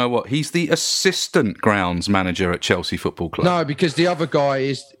what? Do you know what? He's the assistant grounds manager at Chelsea Football Club. No, because the other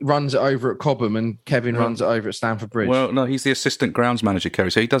guy runs it over at Cobham and Kevin runs it over at Stamford Bridge. Well, no, he's the assistant grounds manager, Kerry.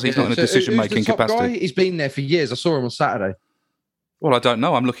 So he's not in a decision-making capacity. Guy? He's been there for years. I saw him on Saturday. Well, I don't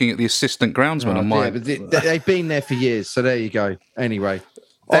know. I'm looking at the assistant groundsman. But they've been there for years. So there you go. Anyway,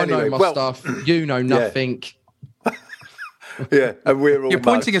 I know my stuff. You know nothing. Yeah, and we're all. You're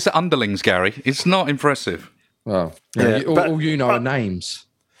pointing us at underlings, Gary. It's not impressive. Well, all you know are names.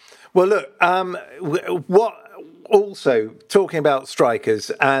 Well, look. What? Also, talking about strikers,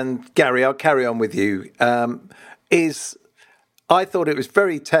 and Gary, I'll carry on with you. I thought it was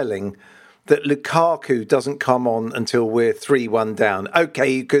very telling that Lukaku doesn't come on until we're 3-1 down.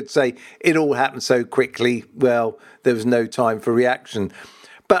 Okay, you could say it all happened so quickly. Well, there was no time for reaction.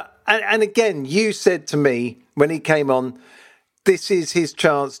 But and again, you said to me when he came on, this is his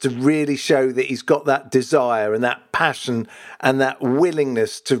chance to really show that he's got that desire and that passion and that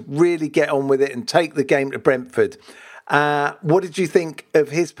willingness to really get on with it and take the game to Brentford. What did you think of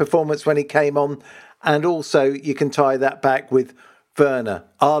his performance when he came on? And also, you can tie that back with Werner.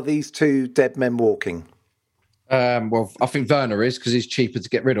 Are these two dead men walking? Well, I think Werner is because he's cheaper to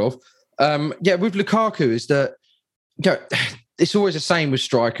get rid of. With Lukaku is that it's always the same with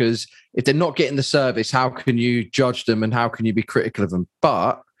strikers. If they're not getting the service, how can you judge them and how can you be critical of them?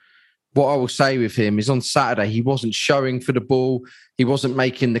 But what I will say with him is on Saturday, he wasn't showing for the ball. He wasn't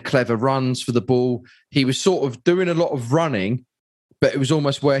making the clever runs for the ball. He was sort of doing a lot of running, but it was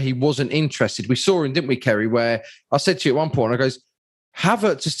almost where he wasn't interested. We saw him, didn't we, Kerry, where I said to you at one point, I goes,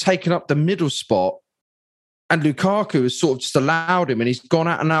 Havertz has taken up the middle spot and Lukaku has sort of just allowed him and he's gone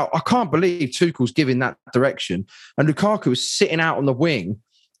out and out. I can't believe Tuchel's giving that direction. And Lukaku was sitting out on the wing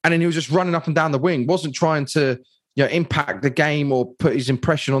and then he was just running up and down the wing, wasn't trying to impact the game or put his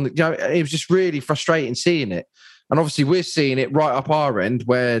impression on the, it was just really frustrating seeing it. And obviously we're seeing it right up our end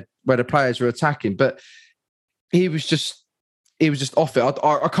where the players were attacking, but he was just off it.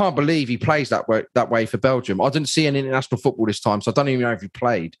 I can't believe he plays that way for Belgium. I didn't see any international football this time, so I don't even know if he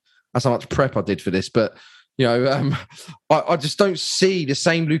played. That's how much prep I did for this. But, I just don't see the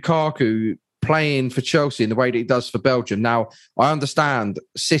same Lukaku playing for Chelsea in the way that he does for Belgium. Now, I understand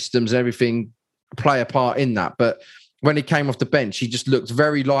systems and everything play a part in that, but when he came off the bench, he just looked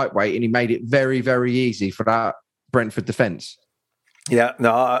very lightweight and he made it very, very easy for that Brentford defence. Yeah,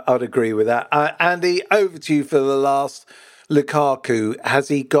 no, I'd agree with that. Andy, over to you for the last. Lukaku, has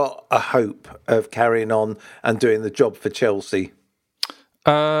he got a hope of carrying on and doing the job for Chelsea?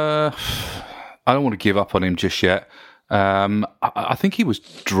 I don't want to give up on him just yet. I think he was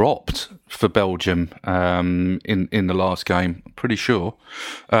dropped for Belgium in the last game, pretty sure.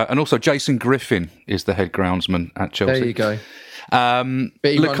 And also Jason Griffin is the head groundsman at Chelsea. There you go.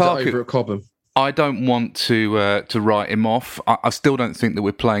 But he runs it over at Cobham. I don't want to write him off. I still don't think that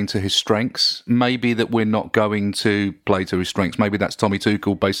we're playing to his strengths. Maybe that we're not going to play to his strengths. Maybe that's Tommy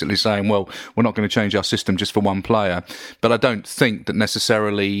Tuchel basically saying, well, we're not going to change our system just for one player. But I don't think that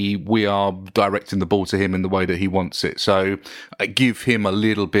necessarily we are directing the ball to him in the way that he wants it. So I give him a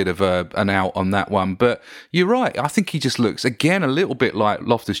little bit of an out on that one. But you're right. I think he just looks, again, a little bit like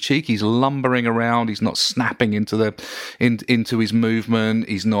Loftus-Cheek. He's lumbering around. He's not snapping into his movement.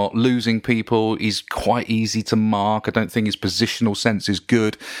 He's not losing people. He's quite easy to mark. I don't think his positional sense is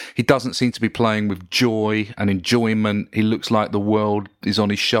good. He doesn't seem to be playing with joy and enjoyment. He looks like the world is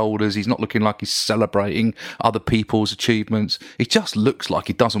on his shoulders. He's not looking like he's celebrating other people's achievements. He just looks like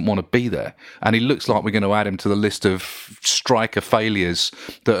he doesn't want to be there. And he looks like we're going to add him to the list of striker failures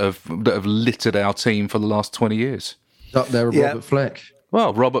that have littered our team for the last 20 years. Up there with Robert Fleck.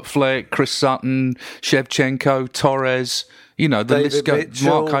 Well, Robert Fleck, Chris Sutton, Shevchenko, Torres... You know, the list goes.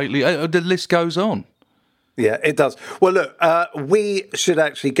 Mark Hateley, the list goes on. Yeah, it does. Well, look, we should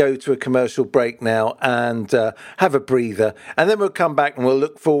actually go to a commercial break now and have a breather, and then we'll come back and we'll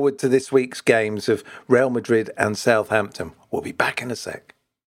look forward to this week's games of Real Madrid and Southampton. We'll be back in a sec.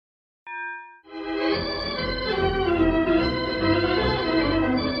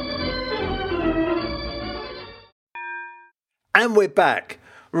 And we're back.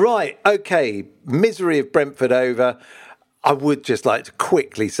 Right, okay, misery of Brentford over. I would just like to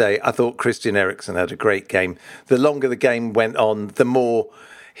quickly say I thought Christian Eriksen had a great game. The longer the game went on, the more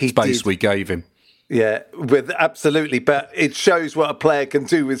space we gave him. Yeah, absolutely. But it shows what a player can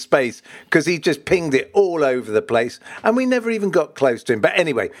do with space, because he just pinged it all over the place and we never even got close to him. But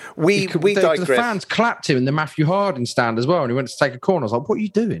anyway, we digress. The fans clapped him in the Matthew Harding stand as well, and he went to take a corner. I was like, what are you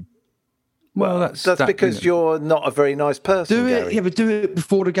doing? Well, that's because you're not a very nice person, Do it, Gary. yeah, but do it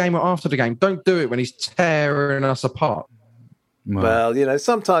before the game or after the game. Don't do it when he's tearing us apart. Well, you know,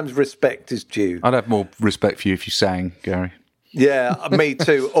 sometimes respect is due. I'd have more respect for you if you sang, Gary. Yeah, me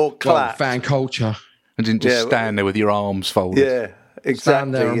too. Or clap. Well, fan culture. And didn't just stand there with your arms folded. Yeah, exactly.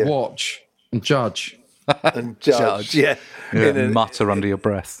 Stand there and watch and judge. And judge. Yeah. Mutter under your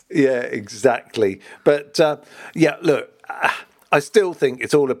breath. Yeah, exactly. But, look, I still think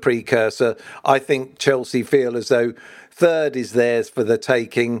it's all a precursor. I think Chelsea feel as though third is theirs for the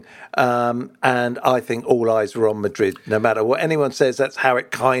taking, and I think all eyes were on Madrid. No matter what anyone says, that's how it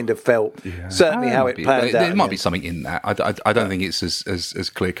kind of felt. Yeah. Certainly how it panned out. There might be something in that. I don't think it's as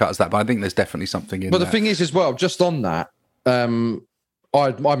clear cut as that, but I think there's definitely something in that. But the thing is, as well, just on that,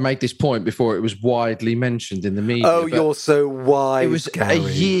 I made this point before it was widely mentioned in the media. Oh, you're so wise, It was Gary. a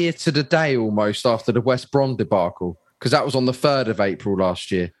year to the day almost after the West Brom debacle, because that was on the 3rd of April last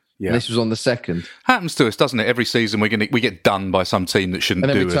year. Yeah. And this was on the 2nd. Happens to us, doesn't it? Every season we get done by some team that shouldn't do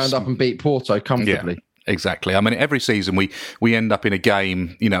us. And then we turned up and beat Porto comfortably. Yeah. Exactly. I mean, every season we end up in a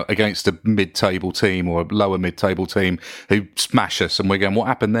game, you know, against a mid-table team or a lower mid-table team who smash us, and we're going, what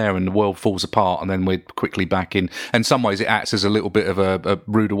happened there? And the world falls apart, and then we're quickly back in. In some ways, it acts as a little bit of a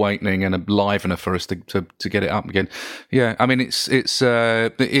rude awakening and a livener for us to get it up again. Yeah, I mean,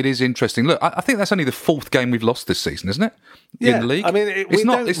 it is interesting. Look, I think that's only the 4th game we've lost this season, isn't it? Yeah, in the league. I mean,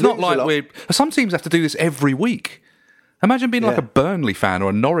 it's not like some teams have to do this every week. Imagine being like a Burnley fan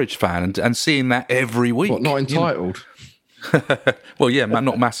or a Norwich fan and seeing that every week. What, not entitled? Well, yeah,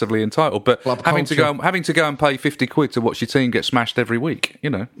 not massively entitled, but having to go and pay 50 quid to watch your team get smashed every week,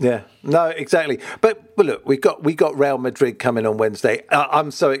 you know. Yeah, no, exactly. But look, we got Real Madrid coming on Wednesday. I'm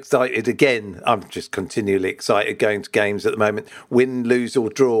so excited again. I'm just continually excited going to games at the moment. Win, lose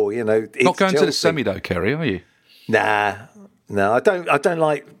or draw, you know. Not going Chelsea. To the semi though, Kerry, are you? Nah, no, I don't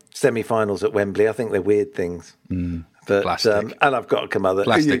like semi-finals at Wembley. I think they're weird things. But, plastic. And I've got a come other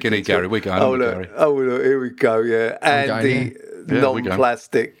plastic, innit, Gary? We're going. Gary. Look, here we go. Yeah, and the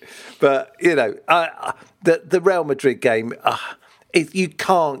non-plastic. But you know, the Real Madrid game. You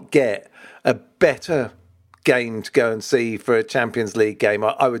can't get a better game to go and see for a Champions League game.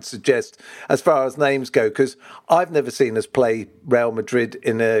 I would suggest, as far as names go, because I've never seen us play Real Madrid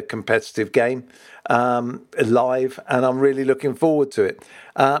in a competitive game live, and I'm really looking forward to it.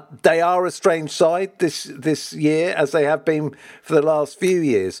 They are a strange side this year, as they have been for the last few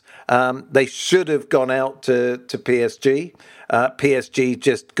years. They should have gone out to PSG. PSG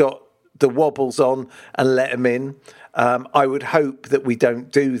just got the wobbles on and let them in. I would hope that we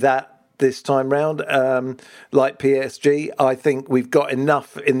don't do that this time round, like PSG. I think we've got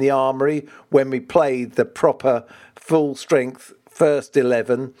enough in the armoury when we played the proper full-strength first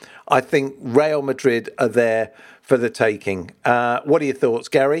 11. I think Real Madrid are there for the taking. What are your thoughts,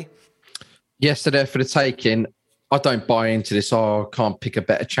 Gary? Yes, they're there for the taking. I don't buy into this. I can't pick a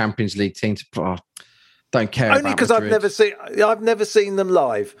better Champions League team to play. don't care. Only because I've never seen them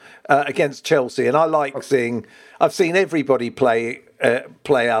live against Chelsea, and I like seeing. I've seen everybody play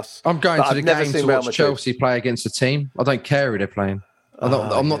us. I'm going to the game to watch Chelsea play against a team. I don't care who they're playing.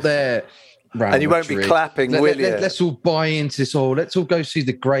 I'm not there. And you won't be clapping, will you? Let's all buy into this. Let's all go see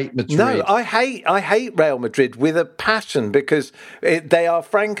the great Madrid. No, I hate Real Madrid with a passion because they are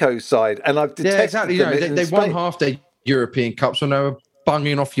Franco's side, and I've detested them. They won half their European Cups when they were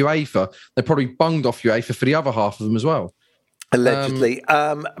bunging off UEFA. They probably bunged off UEFA for the other half of them as well. Allegedly.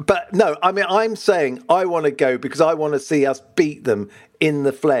 But no, I mean, I'm saying I want to go because I want to see us beat them in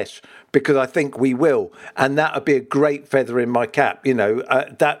the flesh, because I think we will. And that would be a great feather in my cap.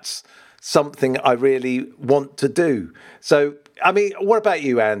 That's something I really want to do. So, I mean, what about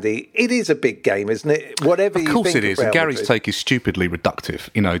you, Andy? It is a big game, isn't it? Whatever you think. Of course it is. And Gary's take is stupidly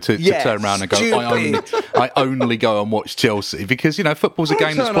reductive, to turn around and go, I only go and watch Chelsea because, football's a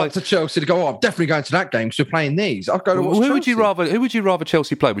game that's played. To Chelsea to go, I'm definitely going to that game because we're playing these. I'll go to watch Chelsea. Who would you rather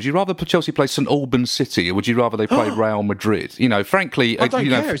Chelsea play? Would you rather Chelsea play St Albans City, or would you rather they play Real Madrid? Frankly, I don't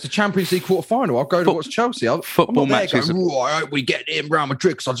care. It's the Champions League quarter-final. I'll go to watch Chelsea. Football matches. I hope we get in Real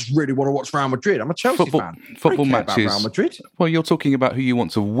Madrid because I just really want to watch Real Madrid. I'm a Chelsea fan. Football matches. Real Madrid. Well, you're talking about who you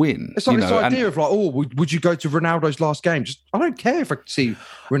want to win. It's like this idea of would you go to Ronaldo's last game? I don't care if I see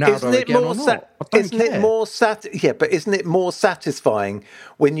Ronaldo again or not. Isn't it more satisfying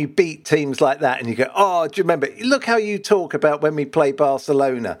when you beat teams like that and you go, do you remember? Look how you talk about when we play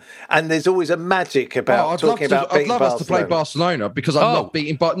Barcelona, and there's always a magic about talking about beating Barcelona. I'd love us to play Barcelona because I love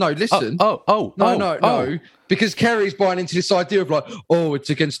beating. But no, listen. No. Because Kerry's buying into this idea of it's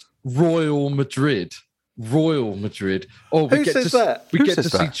against Royal Madrid. Who says that? We get to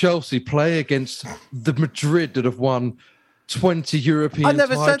see Chelsea play against the Madrid that have won 20 European titles.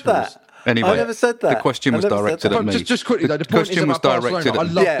 I never said that. Anyway, I never said that. The question was directed at me. Just quickly, though, the question was directed at me. I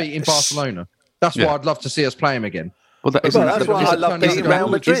love beating Barcelona. That's why I'd love to see us play him again. Well, that's why I love beating Real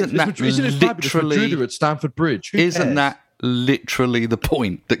Madrid. Isn't it Madrid at Stamford Bridge? Isn't that literally the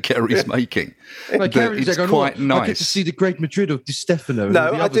point that Kerry's making? It's quite nice. I get to see the great Madrid of Di Stefano.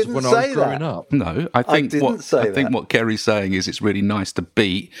 No, I didn't when say I was growing up. No, I think what Kerry's saying is it's really nice to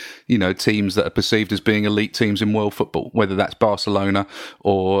beat, teams that are perceived as being elite teams in world football, whether that's Barcelona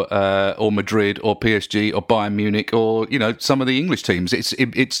or Madrid or PSG or Bayern Munich or some of the English teams.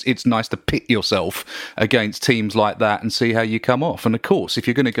 It's nice to pit yourself against teams like that and see how you come off. And of course, if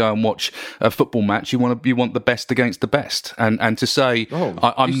you're going to go and watch a football match, you want the best against the best. And to say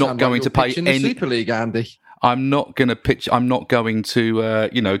I'm not going to pay any Super League, Andy. I'm not going to pitch. I'm not going to,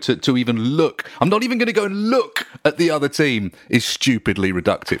 to even look. I'm not even going to go and look at the other team. Is stupidly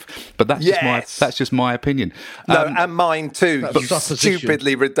reductive. But that's just my opinion. No, and mine too. But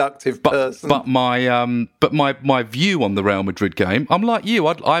stupidly reductive person. But my view on the Real Madrid game, I'm like you.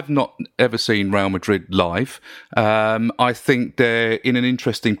 I've not ever seen Real Madrid live. I think they're in an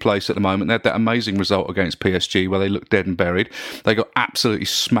interesting place at the moment. They had that amazing result against PSG where they looked dead and buried. They got absolutely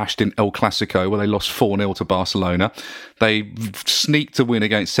smashed in El Clasico where they lost 4-0 to Barcelona. They sneaked a win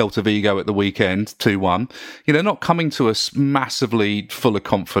against Celta Vigo at the weekend, 2-1. They're not coming to us massively full of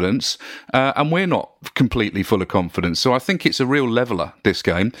confidence, and we're not completely full of confidence. So I think it's a real leveller, this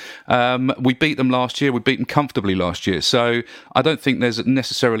game. We beat them last year. We beat them comfortably last year. So I don't think there's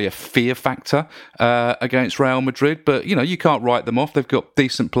necessarily a fear factor against Real Madrid, but, you can't write them off. They've got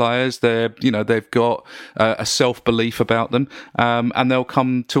decent players. They've got a self-belief about them, and they'll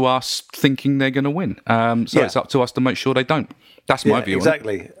come to us thinking they're going to win. It's up to us to make sure they don't. That's my view.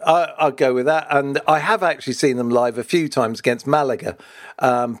 Exactly. I'll go with that. And I have actually seen them live a few times against Malaga,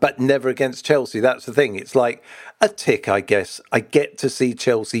 but never against Chelsea. That's the thing. It's like a tick, I guess. I get to see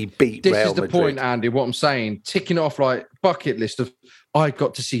Chelsea beat Real Madrid. This is the point, Andy, what I'm saying. Ticking off like bucket list of I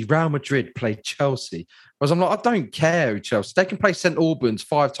got to see Real Madrid play Chelsea. Whereas I'm like, I don't care who Chelsea. They can play St Albans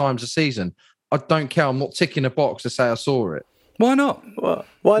 5 times a season. I don't care. I'm not ticking a box to say I saw it. Why not? Why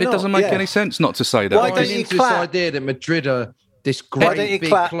not? It doesn't make any sense not to say that. Why don't you clap? This idea that Madrid are this great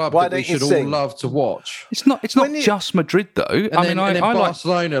big club that we should all love to watch. It's not just Madrid though. And then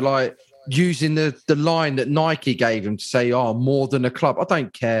Barcelona using the line that Nike gave him to say, more than a club. I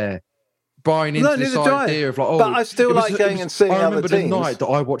don't care. Buying into this idea of but I still like going and seeing other teams. I remember the night that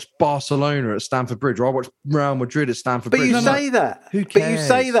I watched Barcelona at Stamford Bridge, or I watched Real Madrid at Stamford Bridge. But you say that. Who cares? But you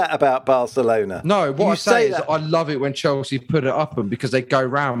say that about Barcelona. No, what I say is I love it when Chelsea put it up them because they go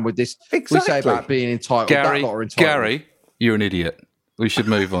round with this. Exactly. We say about being entitled. Gary, you're an idiot. We should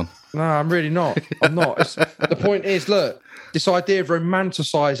move on. No, I'm really not. I'm not. The point is, look, this idea of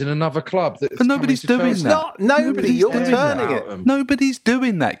romanticising another club. But nobody's doing that. You're turning it. Nobody's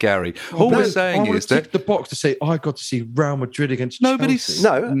doing that, Gary. All we're saying is that... tick the box to say, I got to see Real Madrid against Chelsea. Nobody's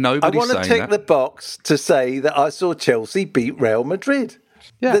I want to tick the box to say that I saw Chelsea beat Real Madrid.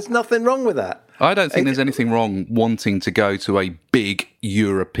 Yeah. There's nothing wrong with that. I don't think there's anything wrong wanting to go to a big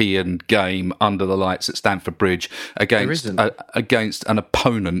European game under the lights at Stamford Bridge against an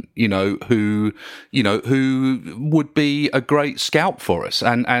opponent, who would be a great scout for us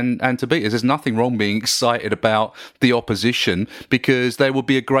and to beat us. There's nothing wrong being excited about the opposition because they will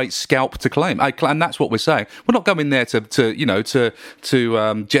be a great scalp to claim. And that's what we're saying. We're not going there to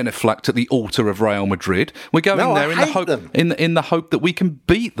genuflect at the altar of Real Madrid. We're going there in the hope that we can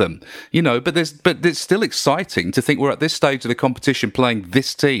beat them. But it's still exciting to think we're at this stage of the competition playing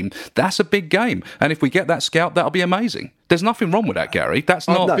this team. That's a big game. And if we get that scout, that'll be amazing. There's nothing wrong with that, Gary.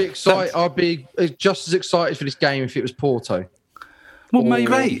 I'd be just as excited for this game if it was Porto. Well,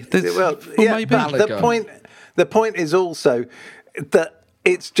 maybe. Maybe. The point is also that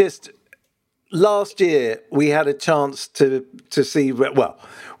it's just last year we had a chance to see. Well,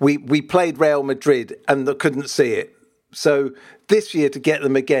 we played Real Madrid and couldn't see it. So this year to get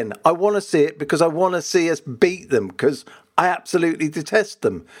them again, I want to see it because I want to see us beat them because I absolutely detest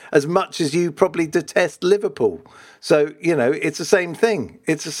them as much as you probably detest Liverpool. So, it's the same thing.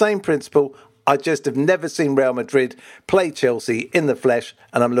 It's the same principle. I just have never seen Real Madrid play Chelsea in the flesh,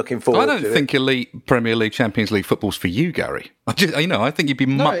 and I'm looking forward to it. I don't think elite Premier League, Champions League football's for you, Gary. I think you'd be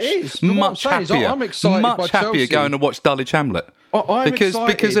much happier. I'm excited much happier going to watch Dulwich Hamlet.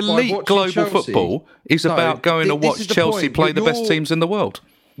 Because elite global Chelsea. Football is about going to watch Chelsea play the best teams in the world.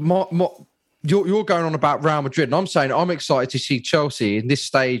 You're going on about Real Madrid, and I'm saying I'm excited to see Chelsea in this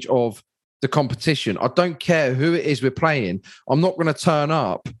stage of the competition. I don't care who it is we're playing. I'm not going to turn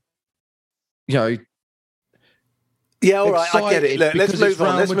up. Yeah, all right, I get it. Look, let's move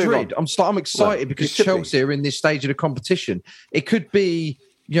on. I'm excited because Chelsea are in this stage of the competition. It could be,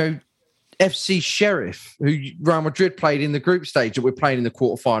 FC Sheriff, who Real Madrid played in the group stage that we're playing in the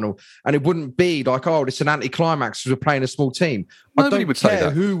quarterfinal, and it wouldn't be like, it's an anti-climax because we're playing a small team. Nobody I would don't say care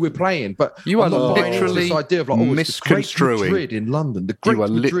that. who we're playing, but you are literally this idea of misconstruing Madrid in London. You are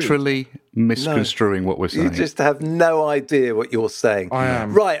literally misconstruing what we're saying. You just have no idea what you're saying. I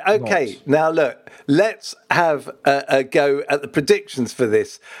am. Right, okay. Now, look, let's have a go at the predictions for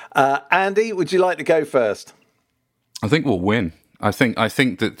this. Andy, would you like to go first? I think we'll win. I think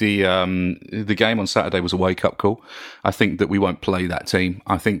that the game on Saturday was a wake-up call. I think that we won't play that team.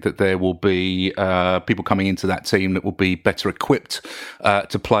 I think that there will be people coming into that team that will be better equipped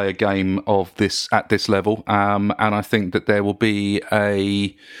to play a game of this at this level. And I think that there will be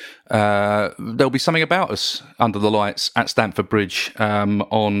there'll be something about us under the lights at Stamford Bridge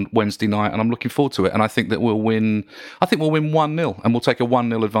on Wednesday night, and I'm looking forward to it. And I think that we'll win. I think we'll win 1-0, and we'll take a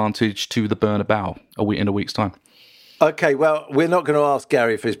 1-0 advantage to the Bernabeu in a week's time. Okay, well, we're not going to ask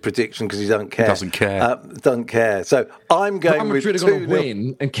Gary for his prediction because he doesn't care. Doesn't care. So I'm going with 2-0. Madrid are going to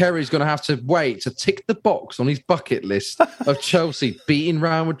win, and Kerry's going to have to wait to tick the box on his bucket list of Chelsea beating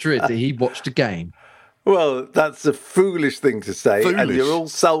Real Madrid that he watched a game. Well, that's a foolish thing to say, and you're all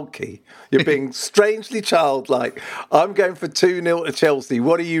sulky. You're being strangely childlike. I'm going for 2-0 to Chelsea.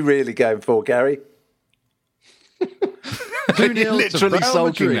 What are you really going for, Gary? 2-0 literally to Real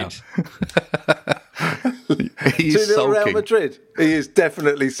sulking Madrid. He is 2-0 Real Madrid. He is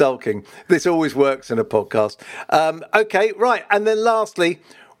definitely sulking. This always works in a podcast. Okay, right. And then lastly,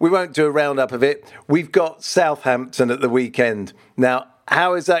 we won't do a roundup of it. We've got Southampton at the weekend. Now,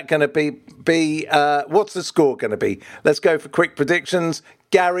 how is that going to be? What's the score going to be? Let's go for quick predictions.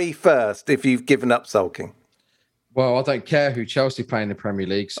 Gary first, if you've given up sulking. Well, I don't care who Chelsea play in the Premier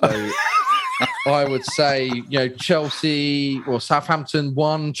League, so I would say, Chelsea or Southampton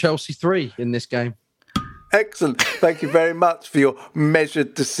 1, Chelsea 3 in this game. Excellent. Thank you very much for your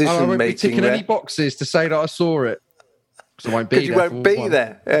measured decision making. I won't be ticking any boxes to say that I saw it. Because I won't be there. You won't be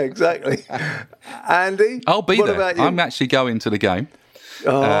there. Yeah, exactly. Andy? I'll be there. What about you? I'm actually going to the game.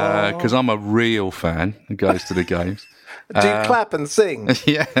 Because I'm a real fan who goes to the games. Do you clap and sing?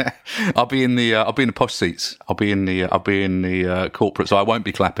 Yeah, I'll be in the posh seats. I'll be in the corporate, so I won't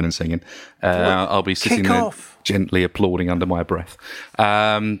be clapping and singing. I'll be sitting there gently applauding under my breath.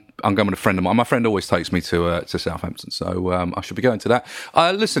 I'm going with a friend of mine. My friend always takes me to Southampton, so I should be going to that.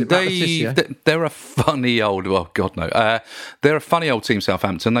 Listen, they're a funny old. Oh God, no! They're a funny old team,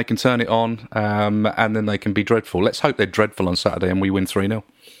 Southampton. They can turn it on, and then they can be dreadful. Let's hope they're dreadful on Saturday and we win 3-0.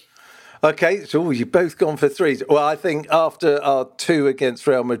 Okay, so you've both gone for threes. Well, I think after our 2 against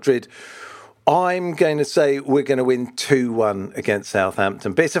Real Madrid, I'm going to say we're going to win 2-1 against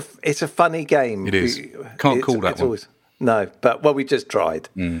Southampton. But it's a funny game. It is. Can't call that one. Always, no, but we just tried.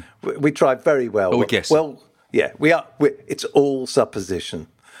 We tried very well. We guessed. Well, yeah, we are. It's all supposition.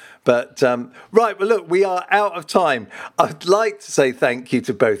 But, right, well, look, we are out of time. I'd like to say thank you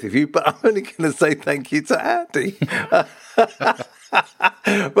to both of you, but I'm only going to say thank you to Andy.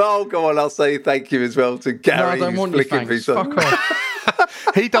 Well, go on, I'll say thank you as well to Gary. No, I don't want your thanks. Fuck off.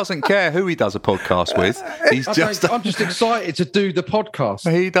 He doesn't care who he does a podcast with. I'm just excited to do the podcast.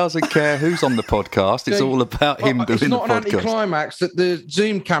 He doesn't care who's on the podcast. It's all about him doing the podcast. It's not an anticlimax that the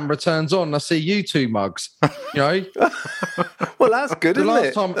Zoom camera turns on and I see you two mugs. You know? Well, that's good, isn't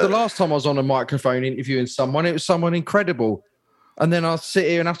it? The last time I was on a microphone interviewing someone, it was someone incredible. And then I'll sit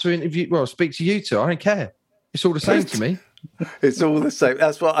here and have to speak to you two. I don't care. It's all the same to me. It's all the same.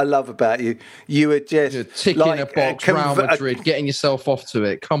 That's what I love about you. You are just ticking a box, Real Madrid, getting yourself off to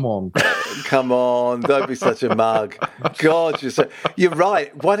it. Come on. Come on. Don't be such a mug. God, you're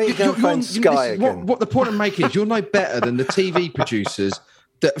right. Why don't you go and phone Sky again? What the point I'm making is you're no better than the TV producers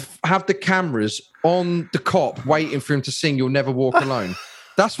that have the cameras on the cop waiting for him to sing You'll Never Walk Alone.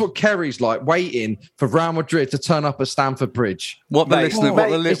 That's what Kerry's like, waiting for Real Madrid to turn up at Stamford Bridge. What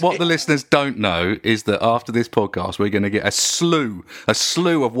the listeners don't know is that after this podcast, we're going to get a slew of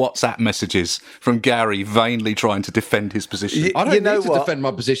WhatsApp messages from Gary vainly trying to defend his position. I don't need to defend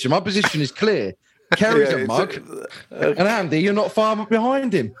my position. My position is clear. Kerry's a mug, and Andy, you're not far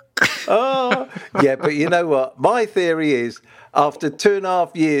behind him. Oh, yeah, but you know what? My theory is, after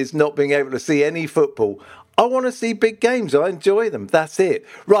 2.5 years not being able to see any football, I want to see big games. I enjoy them. That's it.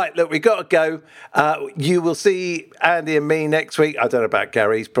 Right, look, we've got to go. You will see Andy and me next week. I don't know about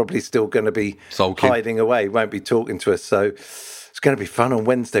Gary. He's probably still going to be hiding away. He won't be talking to us. So it's going to be fun on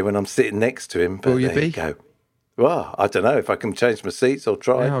Wednesday when I'm sitting next to him. But will you there be? You go. Well, I don't know. If I can change my seats, I'll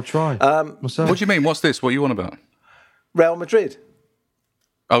try. Yeah, I'll try. What do you mean? What's this? What are you on about? Real Madrid.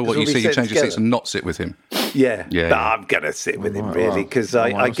 Oh, what, you see? You change your seats and not sit with him? Yeah. No, I'm going to sit with him, really, because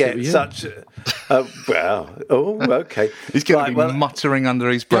I get such... okay. He's going to be muttering under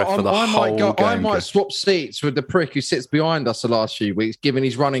his breath for the whole game. I might swap seats with the prick who sits behind us the last few weeks, giving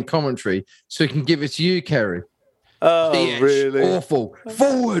his running commentary, so he can give it to you, Kerry. Oh, really? Awful.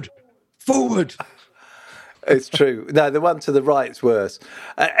 Forward. It's true. No, the one to the right's worse.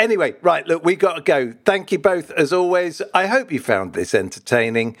 Anyway, right, look, we got to go. Thank you both, as always. I hope you found this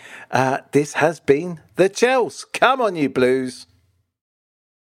entertaining. This has been The Chels. Come on, you Blues.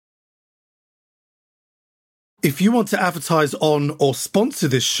 If you want to advertise on or sponsor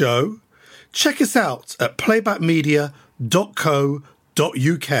this show, check us out at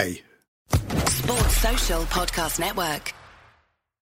playbackmedia.co.uk. Sports Social Podcast Network.